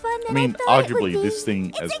 Whereas, I mean, arguably this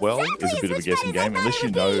thing as well is a bit of a guessing game, unless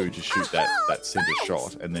you know to shoot that center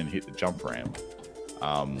shot and then hit the jump ramp.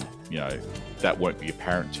 That won't be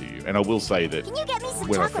apparent to you. And I will say that Can you get me some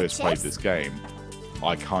when I chocolate first played chips? this game,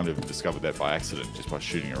 I kind of discovered that by accident, just by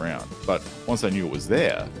shooting around. But once I knew it was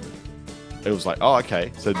there, it was like, oh,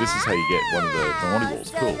 okay, so this is how you get one of the multi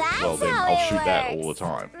balls. so Cool. that's Well, then how I'll it shoot that works. all the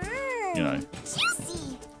time. You know.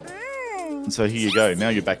 Juicy. So here you go. Now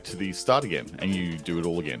you're back to the start again, and you do it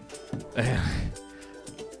all again.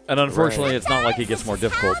 And unfortunately, it's not like it gets more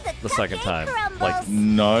difficult the second time. Like,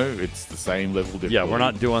 no, it's the same level difficulty. yeah, we're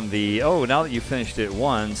not doing the, oh, now that you finished it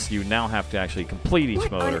once, you now have to actually complete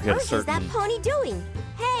each mode or hit a certain... What is that pony doing?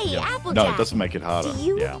 Hey, Yeah. Applejack. No, it doesn't make it harder. Do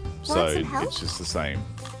you Yeah. want So some help? it's just the same.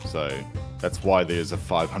 So that's why there's a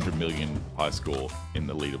 500 million high score in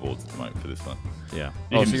the leaderboards at the moment for this one. Yeah.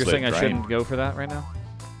 You Oh, can so you're just saying let I it drain. shouldn't go for that right now?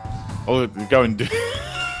 Oh, go and do.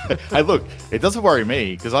 Hey, look, it doesn't worry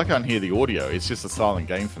me because I can't hear the audio. It's just a silent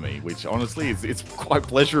game for me, which honestly it's quite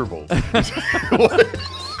pleasurable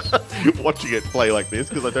watching it play like this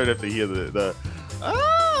because I don't have to hear the.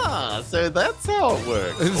 So that's how it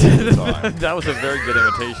works all the time. That was a very good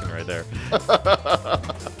imitation right there.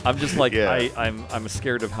 I'm just like, Yeah. I'm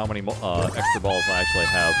scared of how many extra balls I actually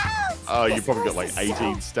have. Oh, you probably got like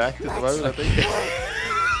 18 stacked at the moment, I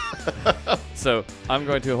think. So I'm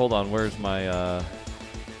going to, hold on, where's my, I'm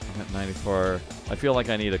at 94. I feel like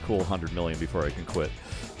I need a cool 100 million before I can quit.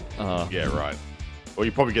 Yeah, right. Or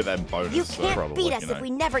you probably get that bonus. You so can't probably, beat us if we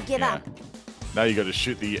never give yeah. up. Now you got to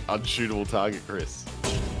shoot the unshootable target, Chris.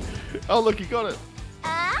 Oh, look, you got it.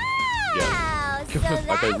 Oh, so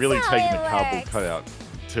Like they really that's taken how the it cardboard works. cutout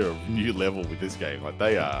to a new level with this game. Like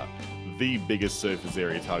they are the biggest surface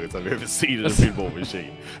area targets I've ever seen in a pinball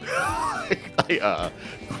machine. They are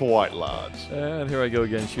quite large. And here I go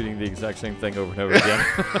again, shooting the exact same thing over and over again.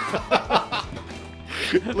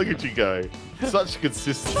 Look at you go. Such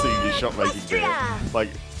consistency in your shot making there. Austria! Like,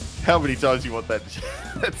 how many times you want that,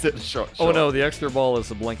 that set of shot? Oh no, the extra ball is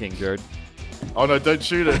blinking, Jared. Oh no, don't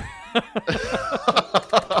shoot it.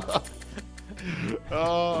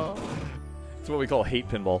 Oh. It's what we call hate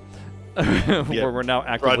pinball. Where we're now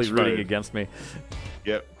actively grudge rooting mode. against me.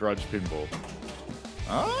 Yep, grudge pinball.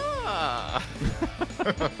 Ah.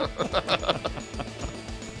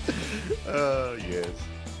 Oh yes.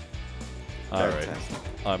 All right, Fantastic.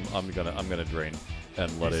 I'm gonna drain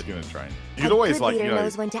and let It's it. gonna train. You A can always good like leader you know.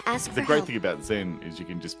 knows when to ask The for great help. thing about Zen is you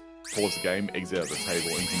can just pause the game, exit out the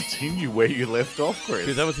table, and continue where you left off, Chris.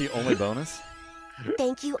 Dude, that was the only bonus.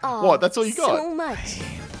 Thank you all. What, that's all you got? So much.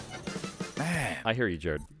 Man. I hear you,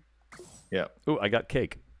 Jared. Yeah. Ooh, I got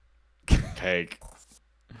cake. Cake.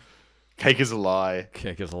 Cake is a lie.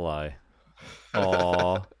 Cake is a lie.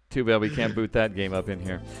 Aw, too bad we can't boot that game up in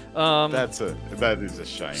here. That is a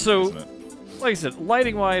shame, So- isn't it? Like I said,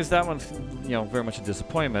 lighting-wise, that one's very much a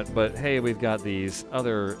disappointment. But hey, we've got these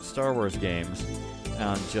other Star Wars games.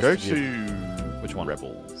 Just Go to give- to which one?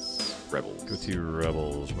 Rebels. Rebels. Go to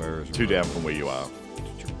Rebels. Where's Two down from where you are.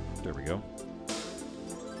 There we go.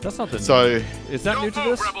 That's not the. So, Is that new to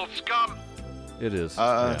this? Rebel scum! It is.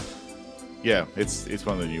 yeah, it's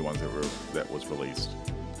one of the new ones that was released.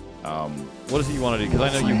 What is it you want to do?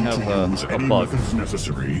 Because I know you have a bug.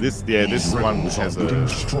 Necessary. This one has a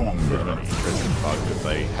interesting bug that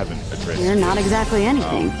they haven't addressed. We're not exactly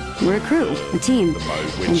anything. We're a crew, a team. The mode,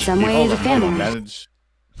 which In some you ways, hold a on, family. manage.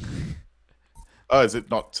 Oh, is it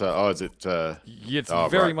not? Is it? It's Oh,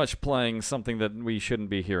 very right. much playing something that we shouldn't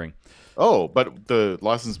be hearing. Oh, but the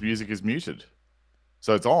licensed music is muted.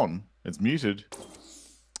 So it's on. It's muted.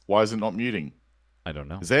 Why is it not muting? I don't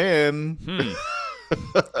know. Zen.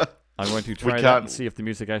 I'm going to try that can't- and see if the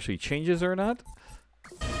music actually changes or not.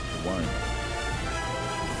 It won't.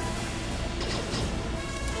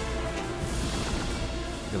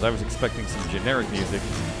 Because I was expecting some generic music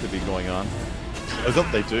to be going on. That's what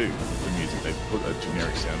they do for music. They put a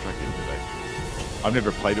generic soundtrack in today. I've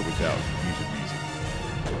never played it without muted music.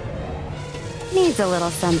 Needs a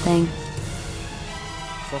little something.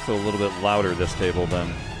 It's also a little bit louder, this table, than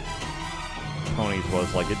Pony's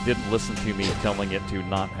was. Like, it didn't listen to me telling it to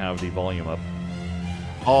not have the volume up.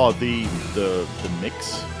 Oh, the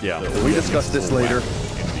mix. Yeah. The We audio discuss mix this all later. back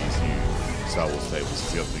in these new Star Wars tables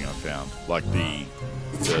is the other thing I found. Like the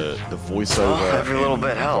voiceover Oh, every little and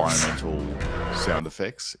bit helps. environmental sound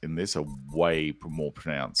effects in this are way more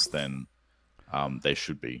pronounced than they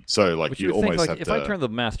should be. So like Which you would think, almost like, have if to. I turn the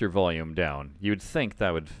master volume down, you would think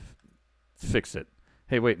that would fix it.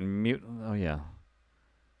 Hey, wait, mute. Oh, yeah.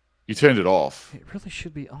 You turned it off. It really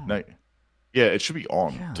should be on. No. Yeah, it should be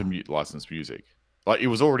on Yeah. to mute licensed music. Like it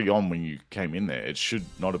was already on when you came in there. It should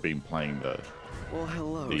not have been playing the Well,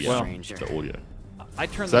 hello, the, stranger. the audio. I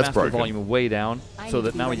turned So the that's master broken. volume way down so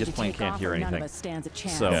that now we just plain can't hear anything.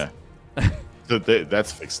 So, Yeah. So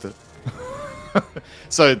that's fixed it.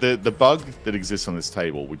 So the bug that exists on this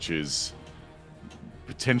table, which is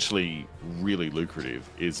potentially really lucrative,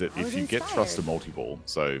 is that if you get thruster multi-ball,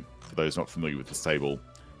 so for those not familiar with this table,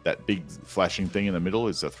 that big flashing thing in the middle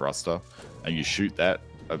is a thruster, and you shoot that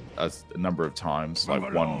a number of times,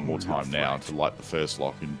 like one more time now to light the first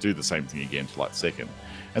lock and do the same thing again to light the second.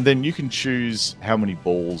 And then you can choose how many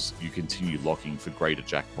balls you continue locking for greater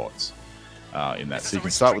jackpots in that. So you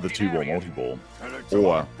can start with a 2-ball multi-ball,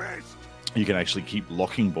 or you can actually keep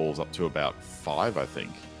locking balls up to about 5, I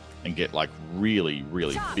think, and get like really,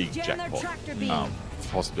 really big jackpot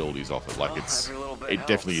possibilities off it. Like it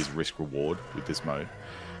definitely is risk reward with this mode.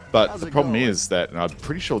 But the problem is that, and I'm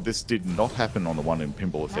pretty sure this did not happen on the one in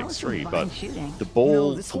Pinball FX 3, but the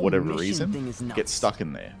ball, for whatever reason, gets stuck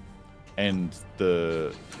in there. And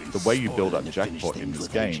the way you build up jackpot in this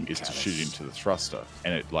game is to shoot into the thruster,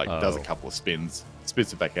 and it like does a couple of spins,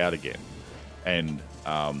 spits it back out again, and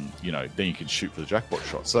you know, then you can shoot for the jackpot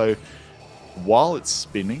shot. So while it's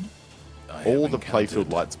spinning, all the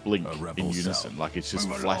playfield lights blink in unison, like it's just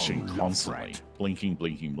flashing constantly, blinking,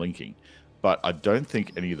 blinking, blinking. But I don't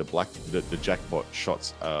think any of the jackpot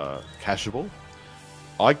shots are cashable.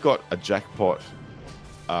 I got a jackpot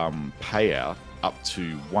payout up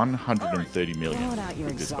to 130 million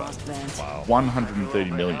with this bug. Wow. 130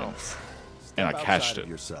 million. And I cashed it.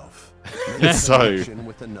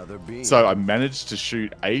 So I managed to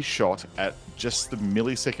shoot a shot at just the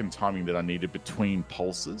millisecond timing that I needed between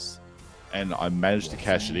pulses. And I managed to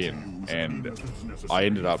cash it in, and I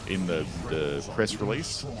ended up in the press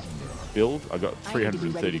release build. I got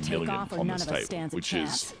 330 million on this table, which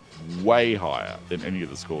is way higher than any of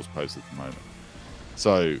the scores posted at the moment.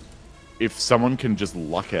 So if someone can just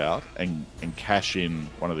luck out and cash in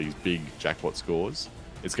one of these big jackpot scores,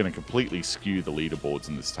 it's going to completely skew the leaderboards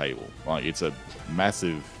in this table. Like, it's a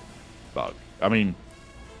massive bug. I mean,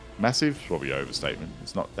 massive is probably an overstatement.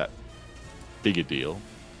 It's not that big a deal.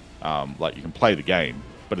 Like, you can play the game,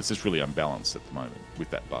 but it's just really unbalanced at the moment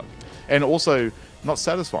with that bug. And also not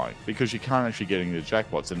satisfying, because you can't actually get any of the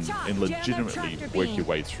jackpots and legitimately work your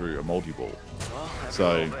way through a multi-ball.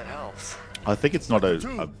 So I think it's not a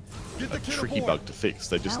tricky bug to fix.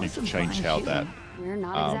 They just need to change how that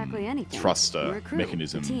thruster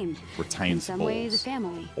mechanism retains balls,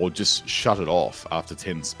 or just shut it off after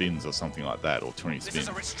 10 spins or something like that, or 20 spins.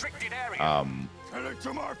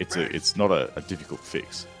 It's not a difficult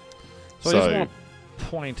fix. So I just want to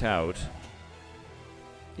point out,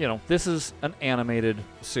 you know, this is an animated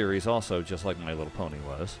series also, just like My Little Pony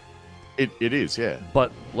was. It is, yeah.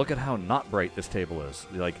 But look at how not bright this table is.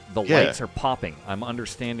 Like, the lights are popping. I'm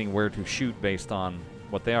understanding where to shoot based on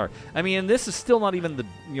what they are. I mean, and this is still not even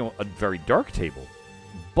a very dark table.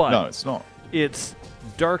 But no, it's not. It's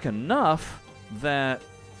dark enough that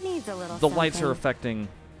the lights are affecting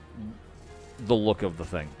the look of the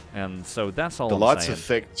thing. And so that's all the I'm lights saying.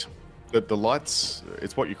 affect... The lights,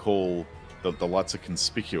 it's what you call... The lights are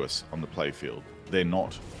conspicuous on the playfield. They're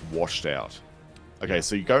not washed out. Okay,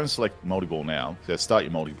 so you go and select multi-ball now. So start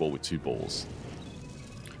your multi-ball with 2 balls.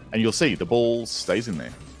 And you'll see the ball stays in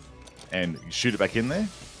there. And you shoot it back in there,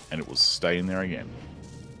 and it will stay in there again.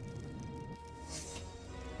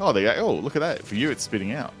 Oh, there you go. Oh, look at that. For you, it's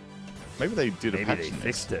spitting out. Maybe they did a patch in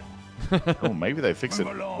this. Fixed it. Oh, maybe they fixed it.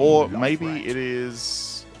 Or maybe it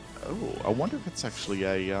is... Oh, I wonder if it's actually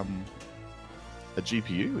a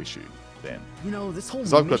GPU issue then. You know, this whole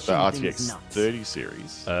I've got the RTX 30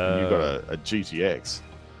 series, and you've got a GTX.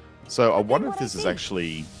 So I wonder if this is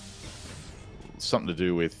actually something to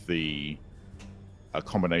do with a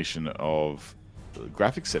combination of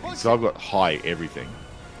graphic settings. So I've got high everything,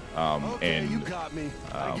 and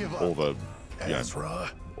all the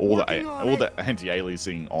all the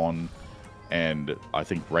anti-aliasing on, and I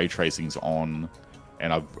think ray tracing's on.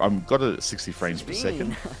 And I've got it at 60 frames per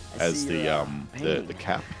second as the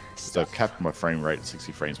cap. So I've capped my frame rate at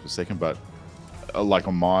 60 frames per second, but like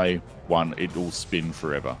on my one, it will spin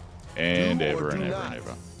forever and ever and ever and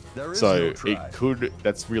ever. So it could...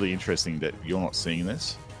 That's really interesting that you're not seeing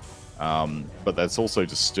this. But that's also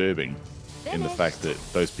disturbing in the fact that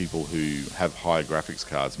those people who have higher graphics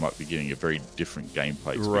cards might be getting a very different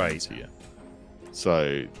gameplay experience here.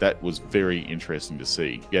 So that was very interesting to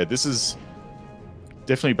see. Yeah, this is...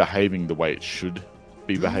 definitely behaving the way it should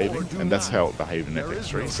be behaving, and that's how it behaved in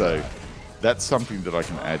FX3. So that's something that I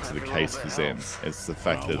can add to the case for Zen. It's the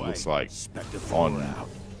fact that it looks like on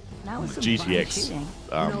GTX,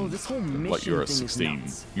 like you're a 16,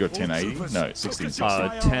 you're a 1080? No, 1660.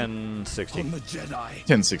 1060.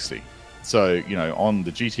 1060. So, you know, on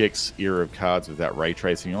the GTX era of cards without ray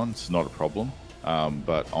tracing on, it's not a problem.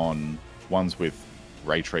 But on ones with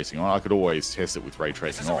ray tracing on, I could always test it with ray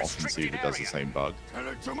tracing off and see if it does the same bug,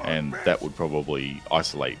 and that would probably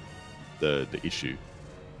isolate the issue.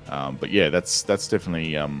 But yeah, that's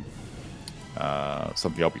definitely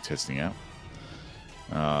something I'll be testing out.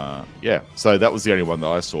 Yeah, so that was the only one that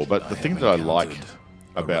I saw. But the thing that I like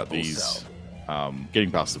about these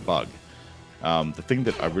getting past the bug. The thing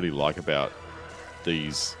that I really like about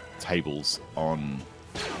these tables on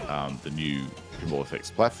the new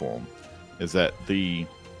PinballFX platform is that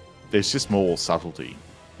there's just more subtlety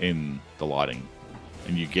in the lighting,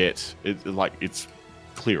 and you get it like it's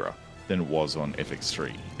clearer than it was on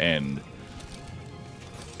FX3, and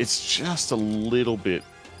it's just a little bit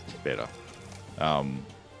better,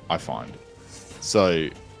 I find. So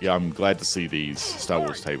yeah, I'm glad to see these Star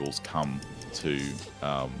Wars tables come to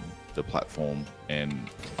the platform, and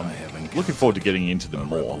I'm looking forward to getting into them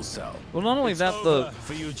more. Well, not only that,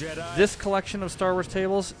 this collection of Star Wars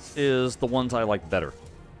tables is the ones I like better.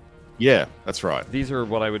 Yeah, that's right. These are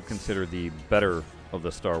what I would consider the better of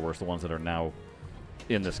the Star Wars, the ones that are now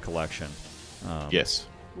in this collection. Yes,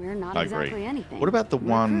 We're not I exactly agree. anything. What about the We're a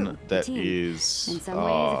one crew, a that team. is? In some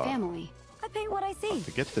ways, a family. I paint what I I see.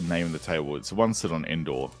 forget the name of the table. It's the one set on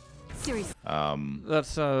Endor. Seriously.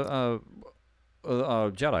 That's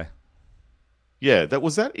Jedi. Yeah,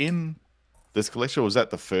 was that in this collection, or was that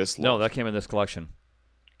the first lot? No, that came in this collection.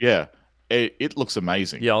 Yeah, it looks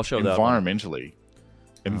amazing. Yeah, I'll show that one.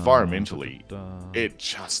 Environmentally, it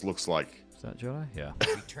just looks like. Is that Jedi? Yeah.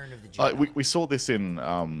 Return of the Jedi. We saw this in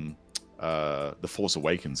The Force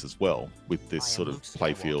Awakens as well, with this sort of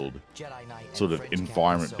playfield Jedi Knight and sort of French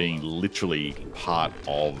environment Captain being Solo. literally part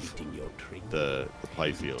of the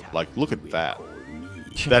playfield. Like, look at that.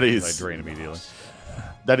 That I is drain immediately.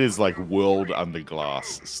 that is like world under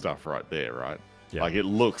glass stuff right there, right? Yeah. Like, it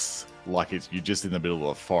looks like you're just in the middle of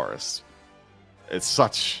a forest. It's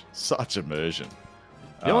such immersion.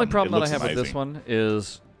 The only problem that I looks have with this amazing. one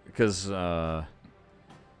is because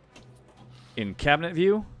in cabinet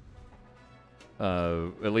view,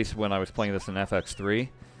 at least when I was playing this in FX3,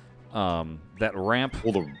 that ramp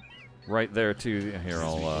All the right there to here,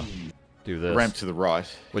 I'll do this, ramp to the right.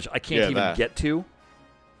 which I can't even that. get to.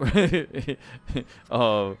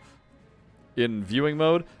 In viewing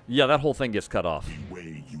mode, yeah, that whole thing gets cut off.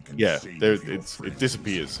 Yeah, it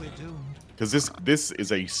disappears. Because this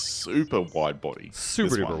is a super wide body. Super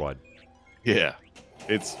this duper one. wide. Yeah,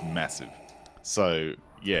 it's massive. So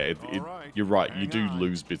yeah, you're right. You do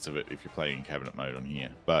lose bits of it if you're playing in cabinet mode on here.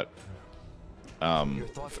 But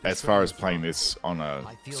as far as playing this on a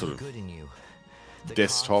I feel sort the of good in you. The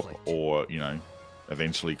desktop conflict. or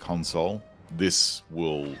eventually console, this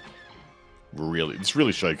will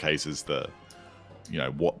really showcases the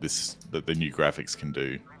what the new graphics can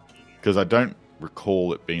do. Because I don't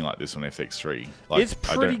recall it being like this on FX3. Like, It's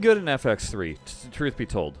pretty good in FX3, truth be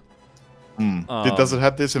told. Does it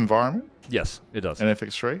have this environment Yes, it does. in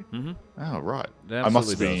FX3? Mm-hmm. Oh, right. It I must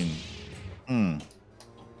have absolutely been.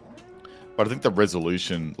 But I think the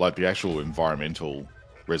resolution, like the actual environmental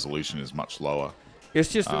resolution, is much lower. It's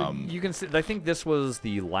just you can see. I think this was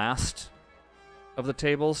the last of the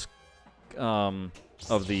tables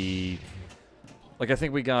of the. Like I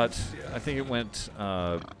think we got. I think it went.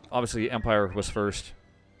 Obviously, Empire was first,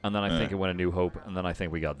 and then I think it went A New Hope, and then I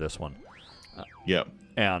think we got this one. Yep.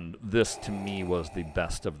 And this to me was the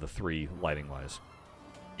best of the three lighting wise.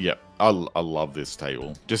 Yep. I love this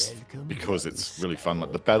table just because it's really fun.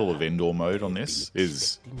 Like the Battle of Endor mode on this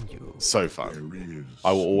is so fun.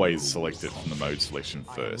 I will always select it from the mode selection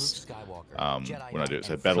I am Luke first Skywalker, when I do it. Jedi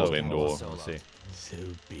So Knight Battle and of French Endor. Solo. Let's see. So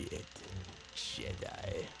be it,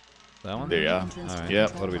 Jedi. That one. There you are. All right.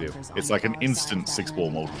 Yep. What do we do? It's like an instant 6-ball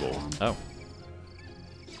multi-ball. Oh.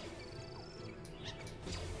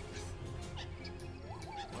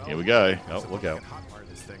 Here we go. Oh, look out.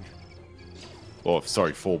 Or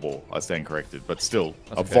sorry, 4-ball. I stand corrected, but still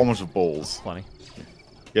That's a okay. vomit of balls. Plenty.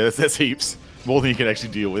 Yeah, that's heaps. More than you can actually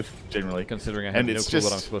deal with generally. Considering I have And no it's clue what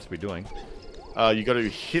just- I'm supposed to be doing. You got to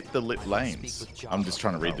hit the lit lanes. I'm just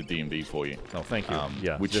trying to read the DMD for you. Oh, thank you.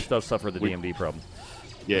 Yeah, which- this does suffer the which- DMD problem.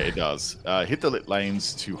 Yeah, it does. Hit the lit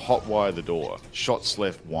lanes to hotwire the door. Shots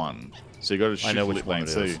left 1. So you got to shoot I know the which lit one lane. it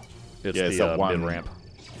So is. It's yeah, the it's that one mid-ramp.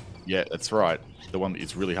 yeah, that's right. The one that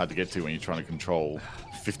it's really hard to get to when you're trying to control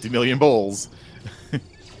 50 million balls.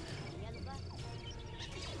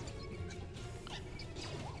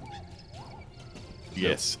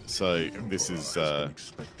 Yes, so this is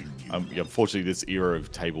unfortunately this era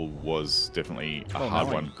of table was definitely a hard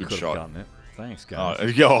no, I one. Good could've shot. gotten it. Thanks, guys. Oh,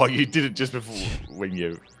 yeah, oh, you did it just before when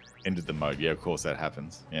you ended the mode. Yeah, of course that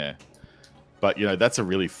happens. Yeah, but that's a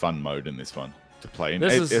really fun mode in this one to play. And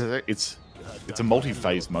This it's a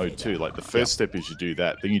multi-phase mode too. Like the first step is you do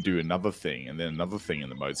that, then you do another thing, and then another thing in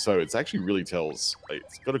the mode. So it's actually really tells.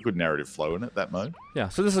 It's got a good narrative flow in it. That mode. Yeah,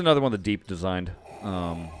 so this is another one that Deep designed.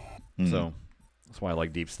 So that's why I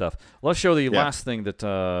like Deep stuff. Let's show the last thing that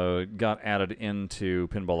got added into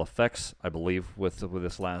Pinball Effects, I believe, with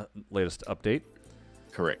this latest update.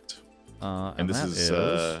 Correct. And this that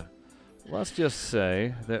is let's just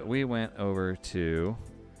say that we went over to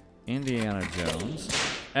Indiana Jones.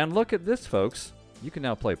 And look at this, folks. You can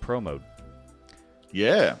now play Pro Mode.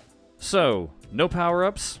 yeah. So, no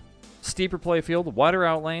power-ups, steeper playfield, wider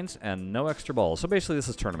outlanes, and no extra balls. So basically, this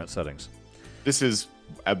is tournament settings. This is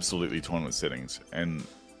absolutely tournament settings, and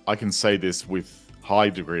I can say this with high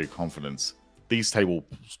degree of confidence. These tables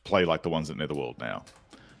play like the ones at Netherworld now.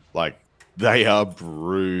 Like, they are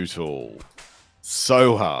brutal.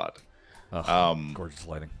 So hard. Ugh, gorgeous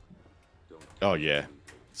lighting. Oh, yeah.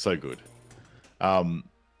 So good.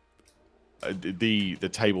 The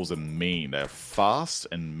tables are mean. They're fast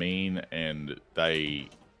and mean, and you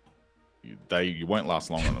won't last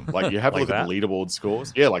long on them. Like, you have a Like look at that? the leaderboard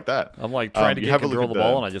scores. Yeah, like that. I'm like trying to you get have a look control at of the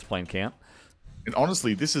ball, and I just plain can't. And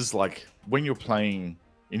honestly, this is like when you're playing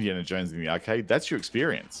Indiana Jones in the arcade, that's your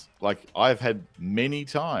experience. Like, I've had many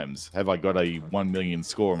times have I got a 1 million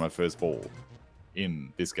score on my first ball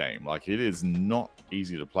in this game. Like, it is not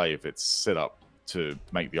easy to play if it's set up to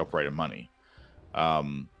make the operator money.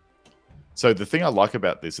 So the thing I like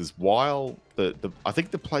about this is while I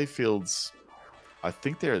think the playfields, I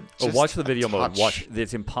think they're just Watch the video mode. touch- Watch.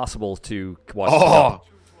 It's impossible to watch. Oh,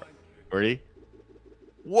 ready?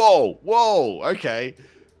 Whoa, whoa, okay.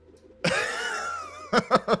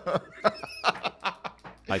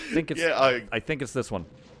 I think it's. Yeah, I think it's this one.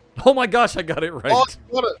 Oh my gosh, I got it right. Oh,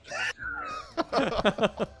 you got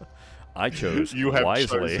it. I chose You have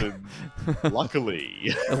wisely. chosen,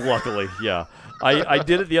 luckily. Luckily, yeah. I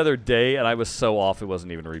did it the other day, and I was so off it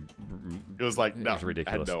wasn't even. It was like, It no, was I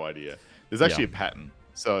ridiculous. had no idea. There's actually Yeah. a pattern.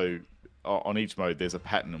 So on each mode, there's a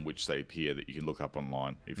pattern in which they appear that you can look up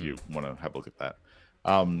online if you want to have a look at that.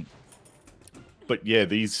 But yeah,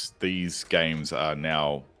 these games are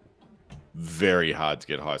now very hard to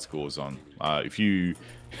get high scores on. If you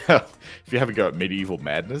if you have a go at Medieval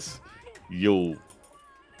Madness, you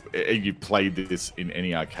played this in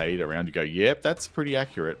any arcade around, you go, yep, that's pretty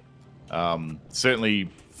accurate. Certainly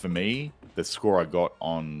for me, the score I got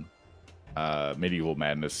on Medieval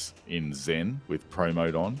Madness in Zen with Pro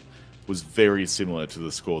Mode on was very similar to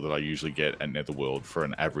the score that I usually get at Netherworld for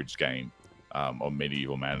an average game on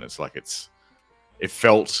Medieval Madness. Like, it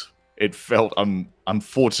felt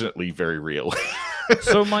unfortunately very real.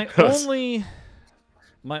 So my only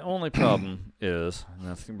problem is,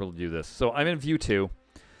 and I think we'll do this. So I'm in view 2.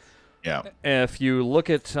 Yeah. If you look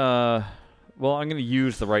at, well, I'm going to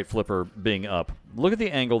use the right flipper being up. Look at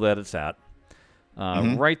the angle that it's at.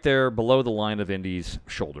 Right there below the line of Indy's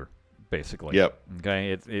shoulder, basically. Yep.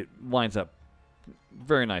 Okay, it lines up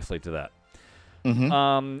very nicely to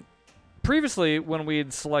that. Previously, when we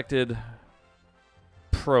had selected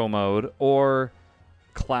Pro Mode or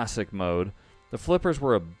Classic Mode, the flippers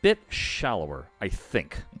were a bit shallower, I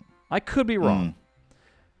think. I could be wrong.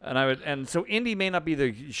 And so Indy may not be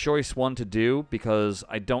the choice one to do because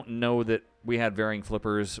I don't know that we had varying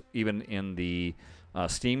flippers even in the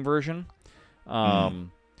Steam version.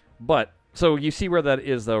 But so you see where that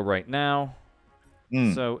is though right now.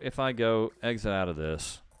 So if I go exit out of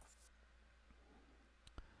this,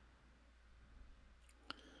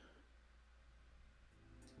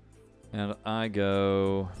 and I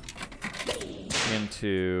go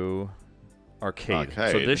into arcade.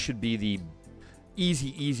 So this should be the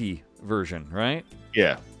easy version, right?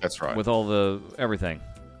 Yeah, that's right. With all the everything.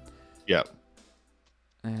 Yep.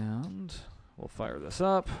 And we'll fire this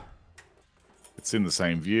up. It's in the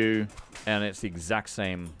same view. And it's the exact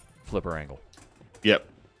same flipper angle. Yep.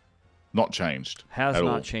 Not changed. Has at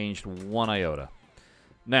not all. changed one iota.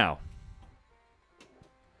 Now,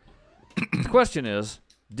 the question is,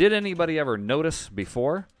 did anybody ever notice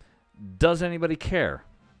before? Does anybody care?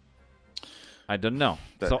 I don't know.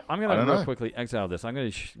 So I'm going to real quickly exit out of this. I'm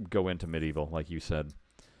going to go into Medieval, like you said.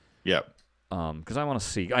 Yep. Because I want to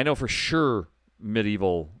see. I know for sure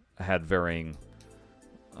Medieval had varying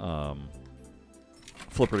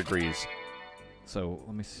flipper degrees. So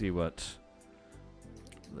let me see what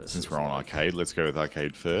this Since is we're on like. arcade, let's go with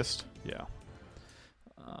arcade first. Yeah.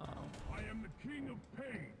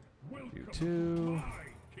 View 2.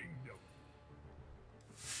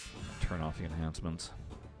 Turn off the enhancements.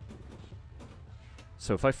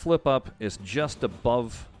 So if I flip up, it's just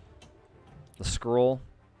above the scroll.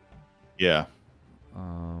 Yeah.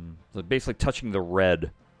 So basically touching the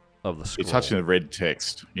red of the scroll. You're touching the red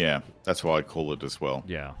text. Yeah, that's why I call it as well.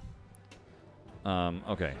 Yeah.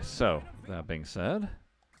 Okay, so that being said,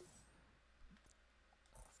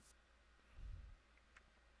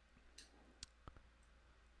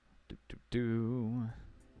 go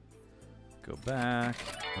back,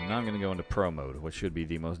 and now I'm going to go into Pro Mode, which should be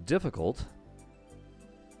the most difficult.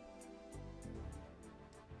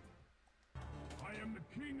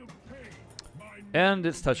 And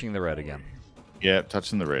it's touching the red again. Yeah,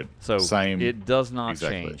 touching the red. So same. it does not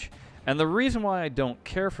exactly. change. And the reason why I don't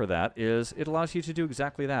care for that is it allows you to do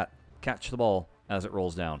exactly that. Catch the ball as it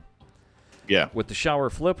rolls down. Yeah. With the shower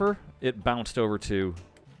flipper, it bounced over to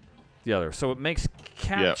the other. So it makes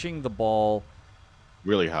catching the ball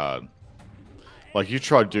really hard. Like if you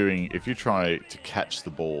try to catch the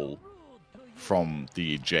ball from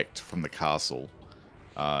the eject from the castle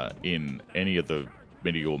in any of the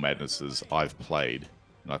Medieval Madnesses I've played,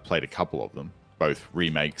 and I've played a couple of them, both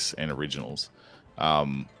remakes and originals,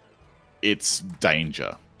 it's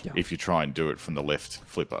danger if you try and do it from the left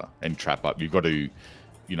flipper and trap up. You've got to,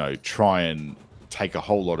 try and take a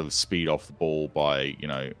whole lot of speed off the ball by,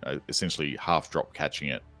 essentially half drop catching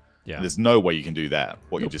it. Yeah. And there's no way you can do that,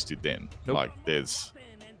 what you just did then. Like, there's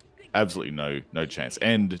absolutely no chance.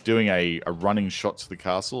 And doing a running shot to the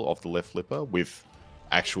castle off the left flipper with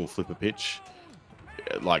actual flipper pitch,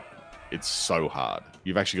 like, it's so hard.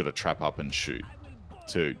 You've actually got to trap up and shoot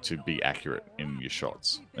to be accurate in your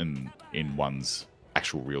shots and in one's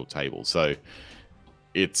actual real table. So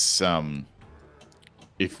it's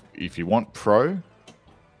if you want pro,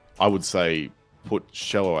 I would say put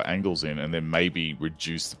shallower angles in and then maybe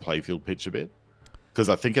reduce the playfield pitch a bit, because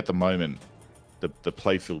I think at the moment the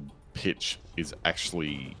playfield pitch is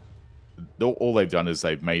actually, all they've done is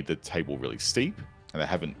they've made the table really steep and they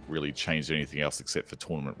haven't really changed anything else except for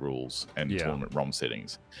tournament rules and tournament ROM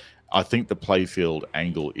settings. I think the playfield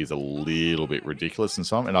angle is a little bit ridiculous in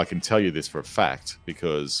some, and I can tell you this for a fact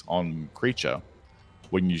because on Creature,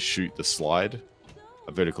 when you shoot the slide,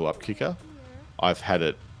 a vertical up kicker, I've had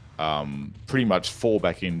it pretty much fall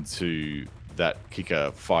back into that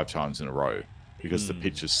kicker 5 times in a row because the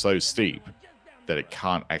pitch is so steep that it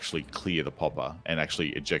can't actually clear the popper and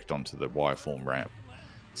actually eject onto the wireform ramp.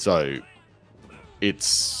 So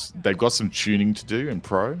they've got some tuning to do in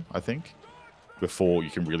Pro, I think, before you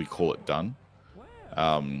can really call it done.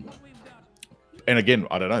 And again,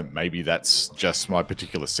 I don't know, maybe that's just my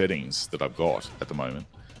particular settings that I've got at the moment.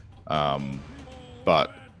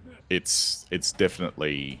 But it's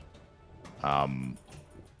definitely, I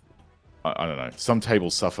don't know, some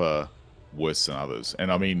tables suffer worse than others.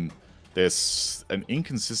 And I mean, there's an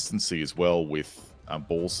inconsistency as well with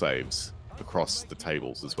ball saves across the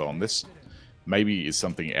tables as well. And this maybe is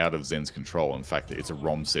something out of Zen's control. In fact, it's a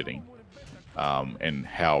ROM setting. And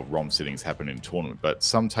how ROM settings happen in tournament. But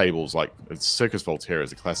some tables, like Circus Voltaire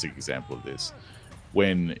is a classic example of this.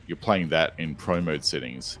 When you're playing that in pro mode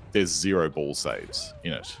settings, there's 0 ball saves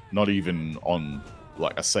in it. Not even on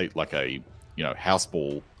like a house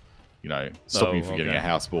ball, stopping you from getting a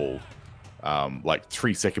house ball, like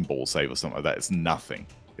 3-second ball save or something like that. It's nothing.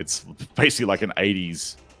 It's basically like an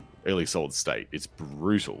 80s early solid state. It's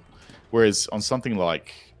brutal. Whereas on something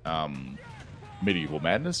like Medieval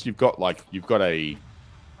Madness, you've got a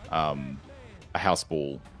house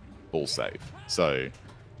ball save. So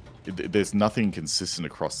there's nothing consistent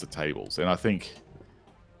across the tables. And I think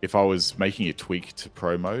if I was making a tweak to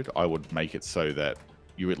pro mode, I would make it so that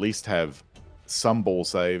you at least have some ball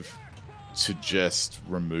save to just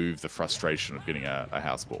remove the frustration of getting a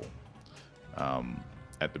house ball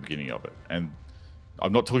at the beginning of it. And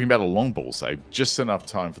I'm not talking about a long ball save, just enough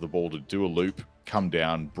time for the ball to do a loop, come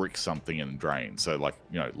down, brick something, and drain. So, like,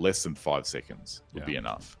 less than 5 seconds would be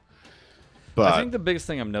enough. But I think the biggest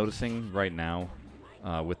thing I'm noticing right now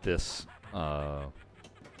with this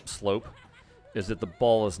slope is that the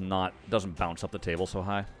ball doesn't bounce up the table so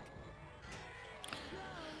high.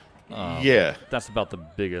 Yeah, that's about the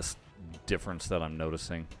biggest difference that I'm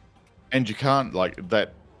noticing. And you can't, like,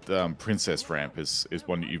 that princess ramp is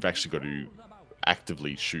one that you've actually got to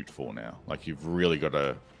actively shoot for now. Like, you've really got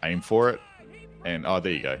to aim for it. And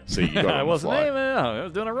there you go. See, you got it. I wasn't aiming. I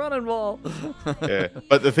was doing a running ball. Yeah,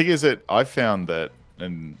 but the thing is that I found that,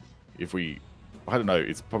 and I don't know,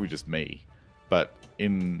 it's probably just me, but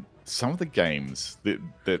in some of the games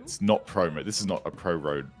that's not pro mode, this is not a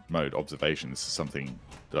pro mode observation. This is something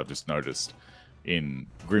that I've just noticed in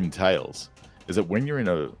Grim Tales, is that when you're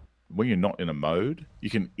not in a mode, you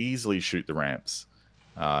can easily shoot the ramps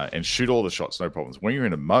and shoot all the shots, no problems. When you're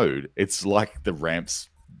in a mode, it's like the ramps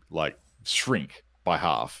shrink by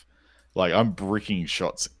half. Like, I'm bricking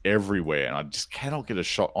shots everywhere and I just cannot get a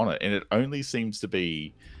shot on it. And it only seems to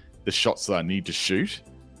be the shots that I need to shoot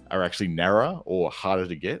are actually narrower or harder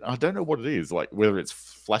to get. I don't know what it is, like whether it's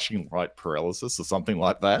flashing light paralysis or something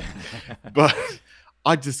like that. But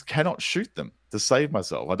I just cannot shoot them to save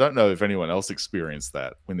myself. I don't know if anyone else experienced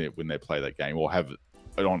that when they play that game or have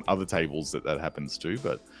it on other tables that happens too.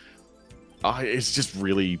 But it's just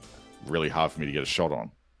really, really hard for me to get a shot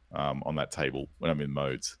on that table when I'm in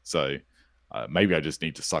modes. So maybe I just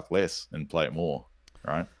need to suck less and play it more,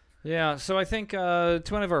 right? Yeah, so I think to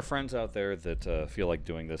one of our friends out there that feel like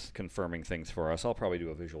doing this, confirming things for us, I'll probably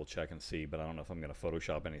do a visual check and see, but I don't know if I'm going to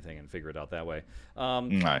Photoshop anything and figure it out that way.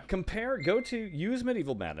 No. Use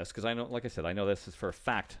Medieval Madness, because I know, like I said, I know this is for a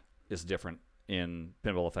fact is different in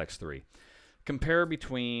Pinball FX 3. Compare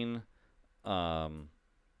between, and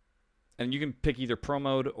you can pick either Pro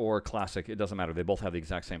Mode or Classic, it doesn't matter, they both have the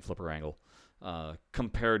exact same flipper angle,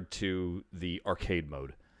 compared to the arcade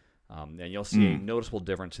mode. And you'll see a noticeable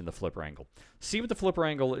difference in the flipper angle. See what the flipper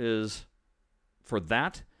angle is for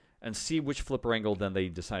that, and see which flipper angle then they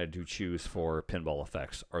decided to choose for Pinball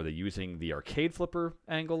FX. Are they using the arcade flipper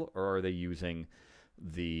angle, or are they using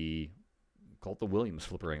the, call it the Williams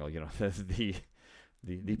flipper angle, you know,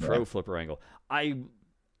 the pro flipper angle? I'm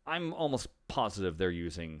almost positive they're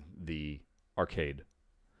using the arcade,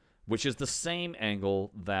 which is the same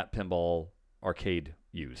angle that Pinball Arcade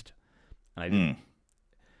used. And I didn't.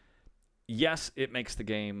 Yes, it makes the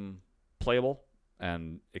game playable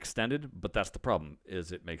and extended, but that's the problem,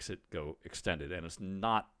 is it makes it go extended, and it's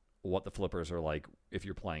not what the flippers are like if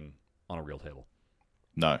you're playing on a real table.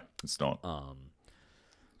 No, it's not.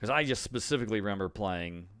 Because I just specifically remember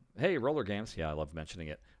playing, roller games, yeah, I love mentioning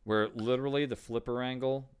it, where literally the flipper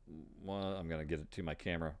angle, well, I'm going to get it to my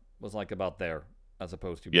camera, was like about there, as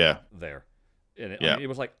opposed to there. And it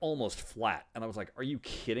was like almost flat, and I was like, are you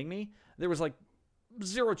kidding me? There was like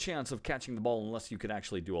zero chance of catching the ball unless you could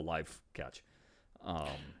actually do a live catch.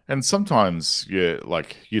 And sometimes,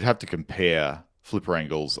 you'd have to compare flipper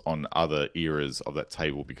angles on other eras of that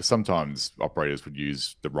table, because sometimes operators would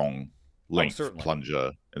use the wrong length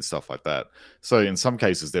plunger and stuff like that. So in some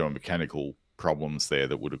cases, there were mechanical problems there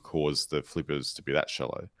that would have caused the flippers to be that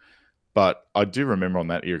shallow. But I do remember on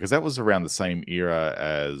that era, because that was around the same era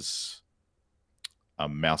as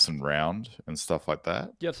Mouse and Round and stuff like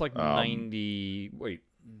that. Yeah, it's like 90. Wait.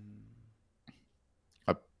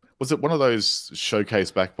 Was it one of those showcase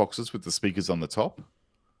back boxes with the speakers on the top?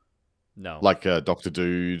 No. Like Dr.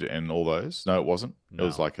 Dude and all those? No, it wasn't. No. It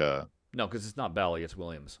was like a... No, because it's not Bally, it's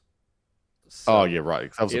Williams. So oh, yeah,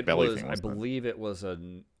 right. That was a Bally thing, wasn't I believe it was a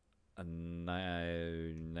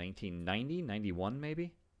 1990, 91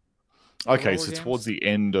 maybe? Okay, so towards the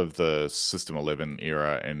end of the System 11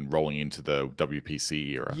 era and rolling into the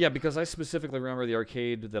WPC era. Yeah, because I specifically remember the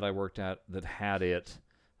arcade that I worked at that had it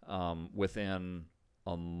within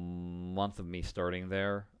a month of me starting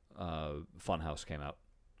there. Funhouse came out.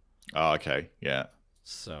 Oh, okay, yeah.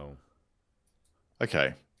 So.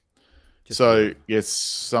 Okay. So,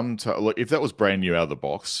 yes, look, if that was brand new out of the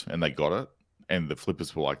box and they got it and the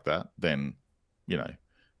flippers were like that, then, you know,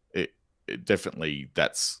 it definitely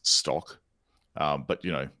that's stock. But,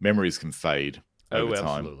 you know, memories can fade over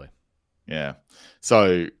time. Absolutely. Yeah.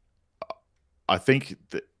 So I think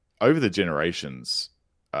that over the generations,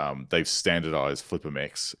 they've standardized flipper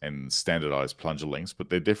mechs and standardized plunger lengths, but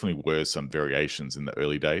there definitely were some variations in the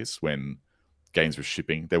early days when games were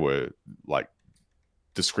shipping. There were like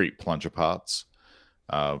discrete plunger parts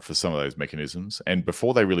for some of those mechanisms. And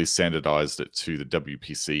before they really standardized it to the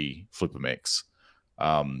WPC flipper mechs,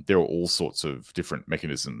 there were all sorts of different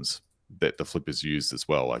mechanisms that the flippers used as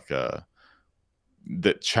well, like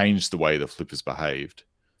that changed the way the flippers behaved.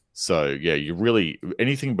 So yeah, you really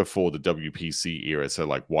anything before the WPC era, so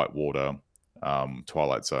like Whitewater,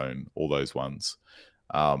 Twilight Zone, all those ones,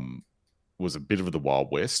 was a bit of the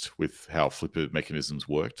Wild West with how flipper mechanisms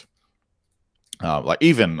worked. Like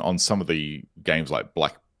even on some of the games like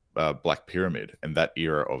Black Pyramid and that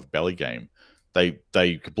era of Belly Game,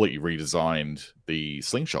 they completely redesigned the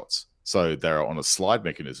slingshots. So they're on a slide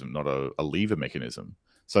mechanism, not a lever mechanism.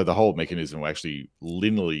 So the whole mechanism will actually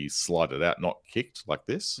linearly slide it out, not kicked like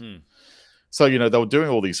this. So, you know, they were doing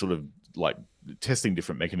all these sort of like testing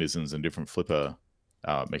different mechanisms and different flipper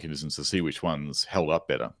mechanisms to see which ones held up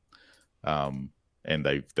better. And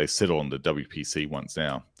they settle on the WPC ones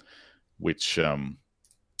now, which,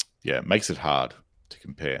 makes it hard to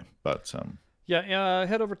compare. But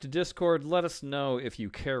head over to Discord. Let us know if you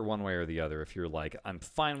care one way or the other. If you're like, I'm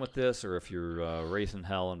fine with this, or if you're raising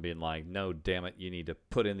hell and being like, no, damn it, you need to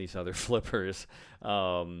put in these other flippers.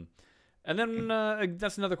 And then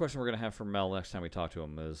that's another question we're going to have from Mel next time we talk to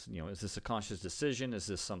him is, you know, is this a conscious decision? Is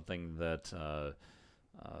this something that,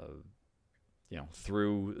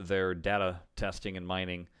 through their data testing and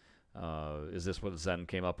mining, is this what Zen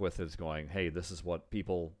came up with? Is going, hey, this is what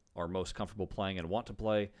people are most comfortable playing and want to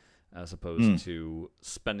play, as opposed to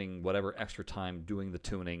spending whatever extra time doing the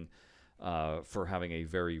tuning for having a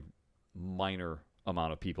very minor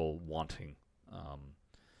amount of people wanting.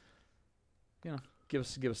 Give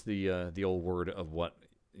us the old word of what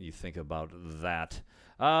you think about that.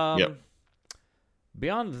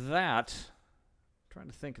 Beyond that, trying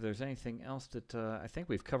to think if there's anything else that I think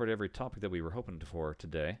we've covered every topic that we were hoping for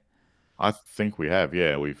today. I think we have,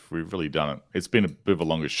 yeah. We've really done it. It's been a bit of a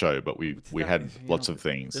longer show, but we had lots of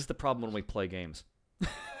things. This is the problem when we play games.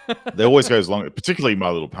 There always goes longer, particularly My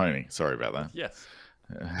Little Pony. Sorry about that. Yes.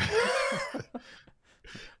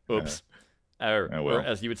 Oops. well. Or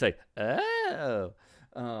as you would say, oh.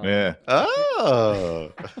 Yeah.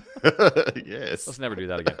 Oh. Yes. Let's never do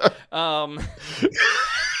that again.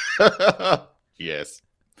 Yes.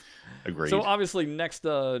 Agreed. So obviously next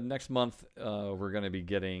month we're going to be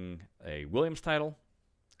getting a Williams title.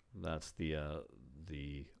 That's the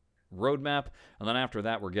roadmap, and then after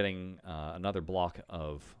that we're getting another block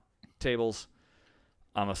of tables.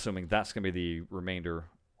 I'm assuming that's going to be the remainder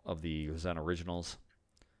of the Zen originals.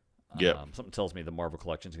 Yeah. Something tells me the Marvel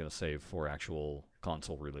Collection is going to save for actual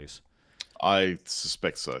console release. I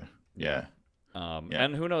suspect so. Yeah.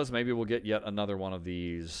 And who knows? Maybe we'll get yet another one of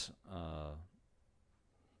these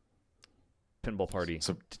Pinball Party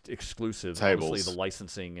exclusives. Tables. Obviously, the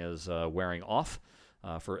licensing is wearing off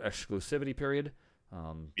for exclusivity period.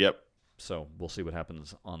 Yep. So we'll see what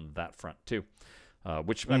happens on that front too.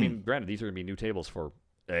 Which I mean, granted, these are going to be new tables for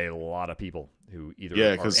a lot of people who either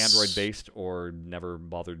are Android-based or never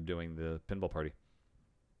bothered doing the Pinball Party.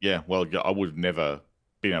 Yeah, well, I would have never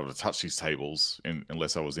been able to touch these tables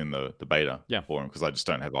unless I was in the beta for them, because I just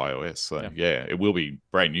don't have iOS. So, yeah, it will be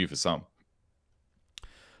brand new for some.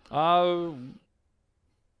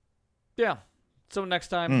 Yeah. So next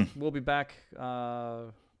time, we'll be back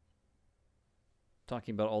talking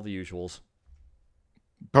about all the usuals.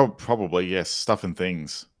 Probably, yes. Stuff and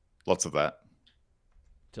things. Lots of that.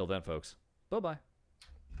 Till then, folks. Bye-bye.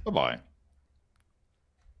 Bye-bye.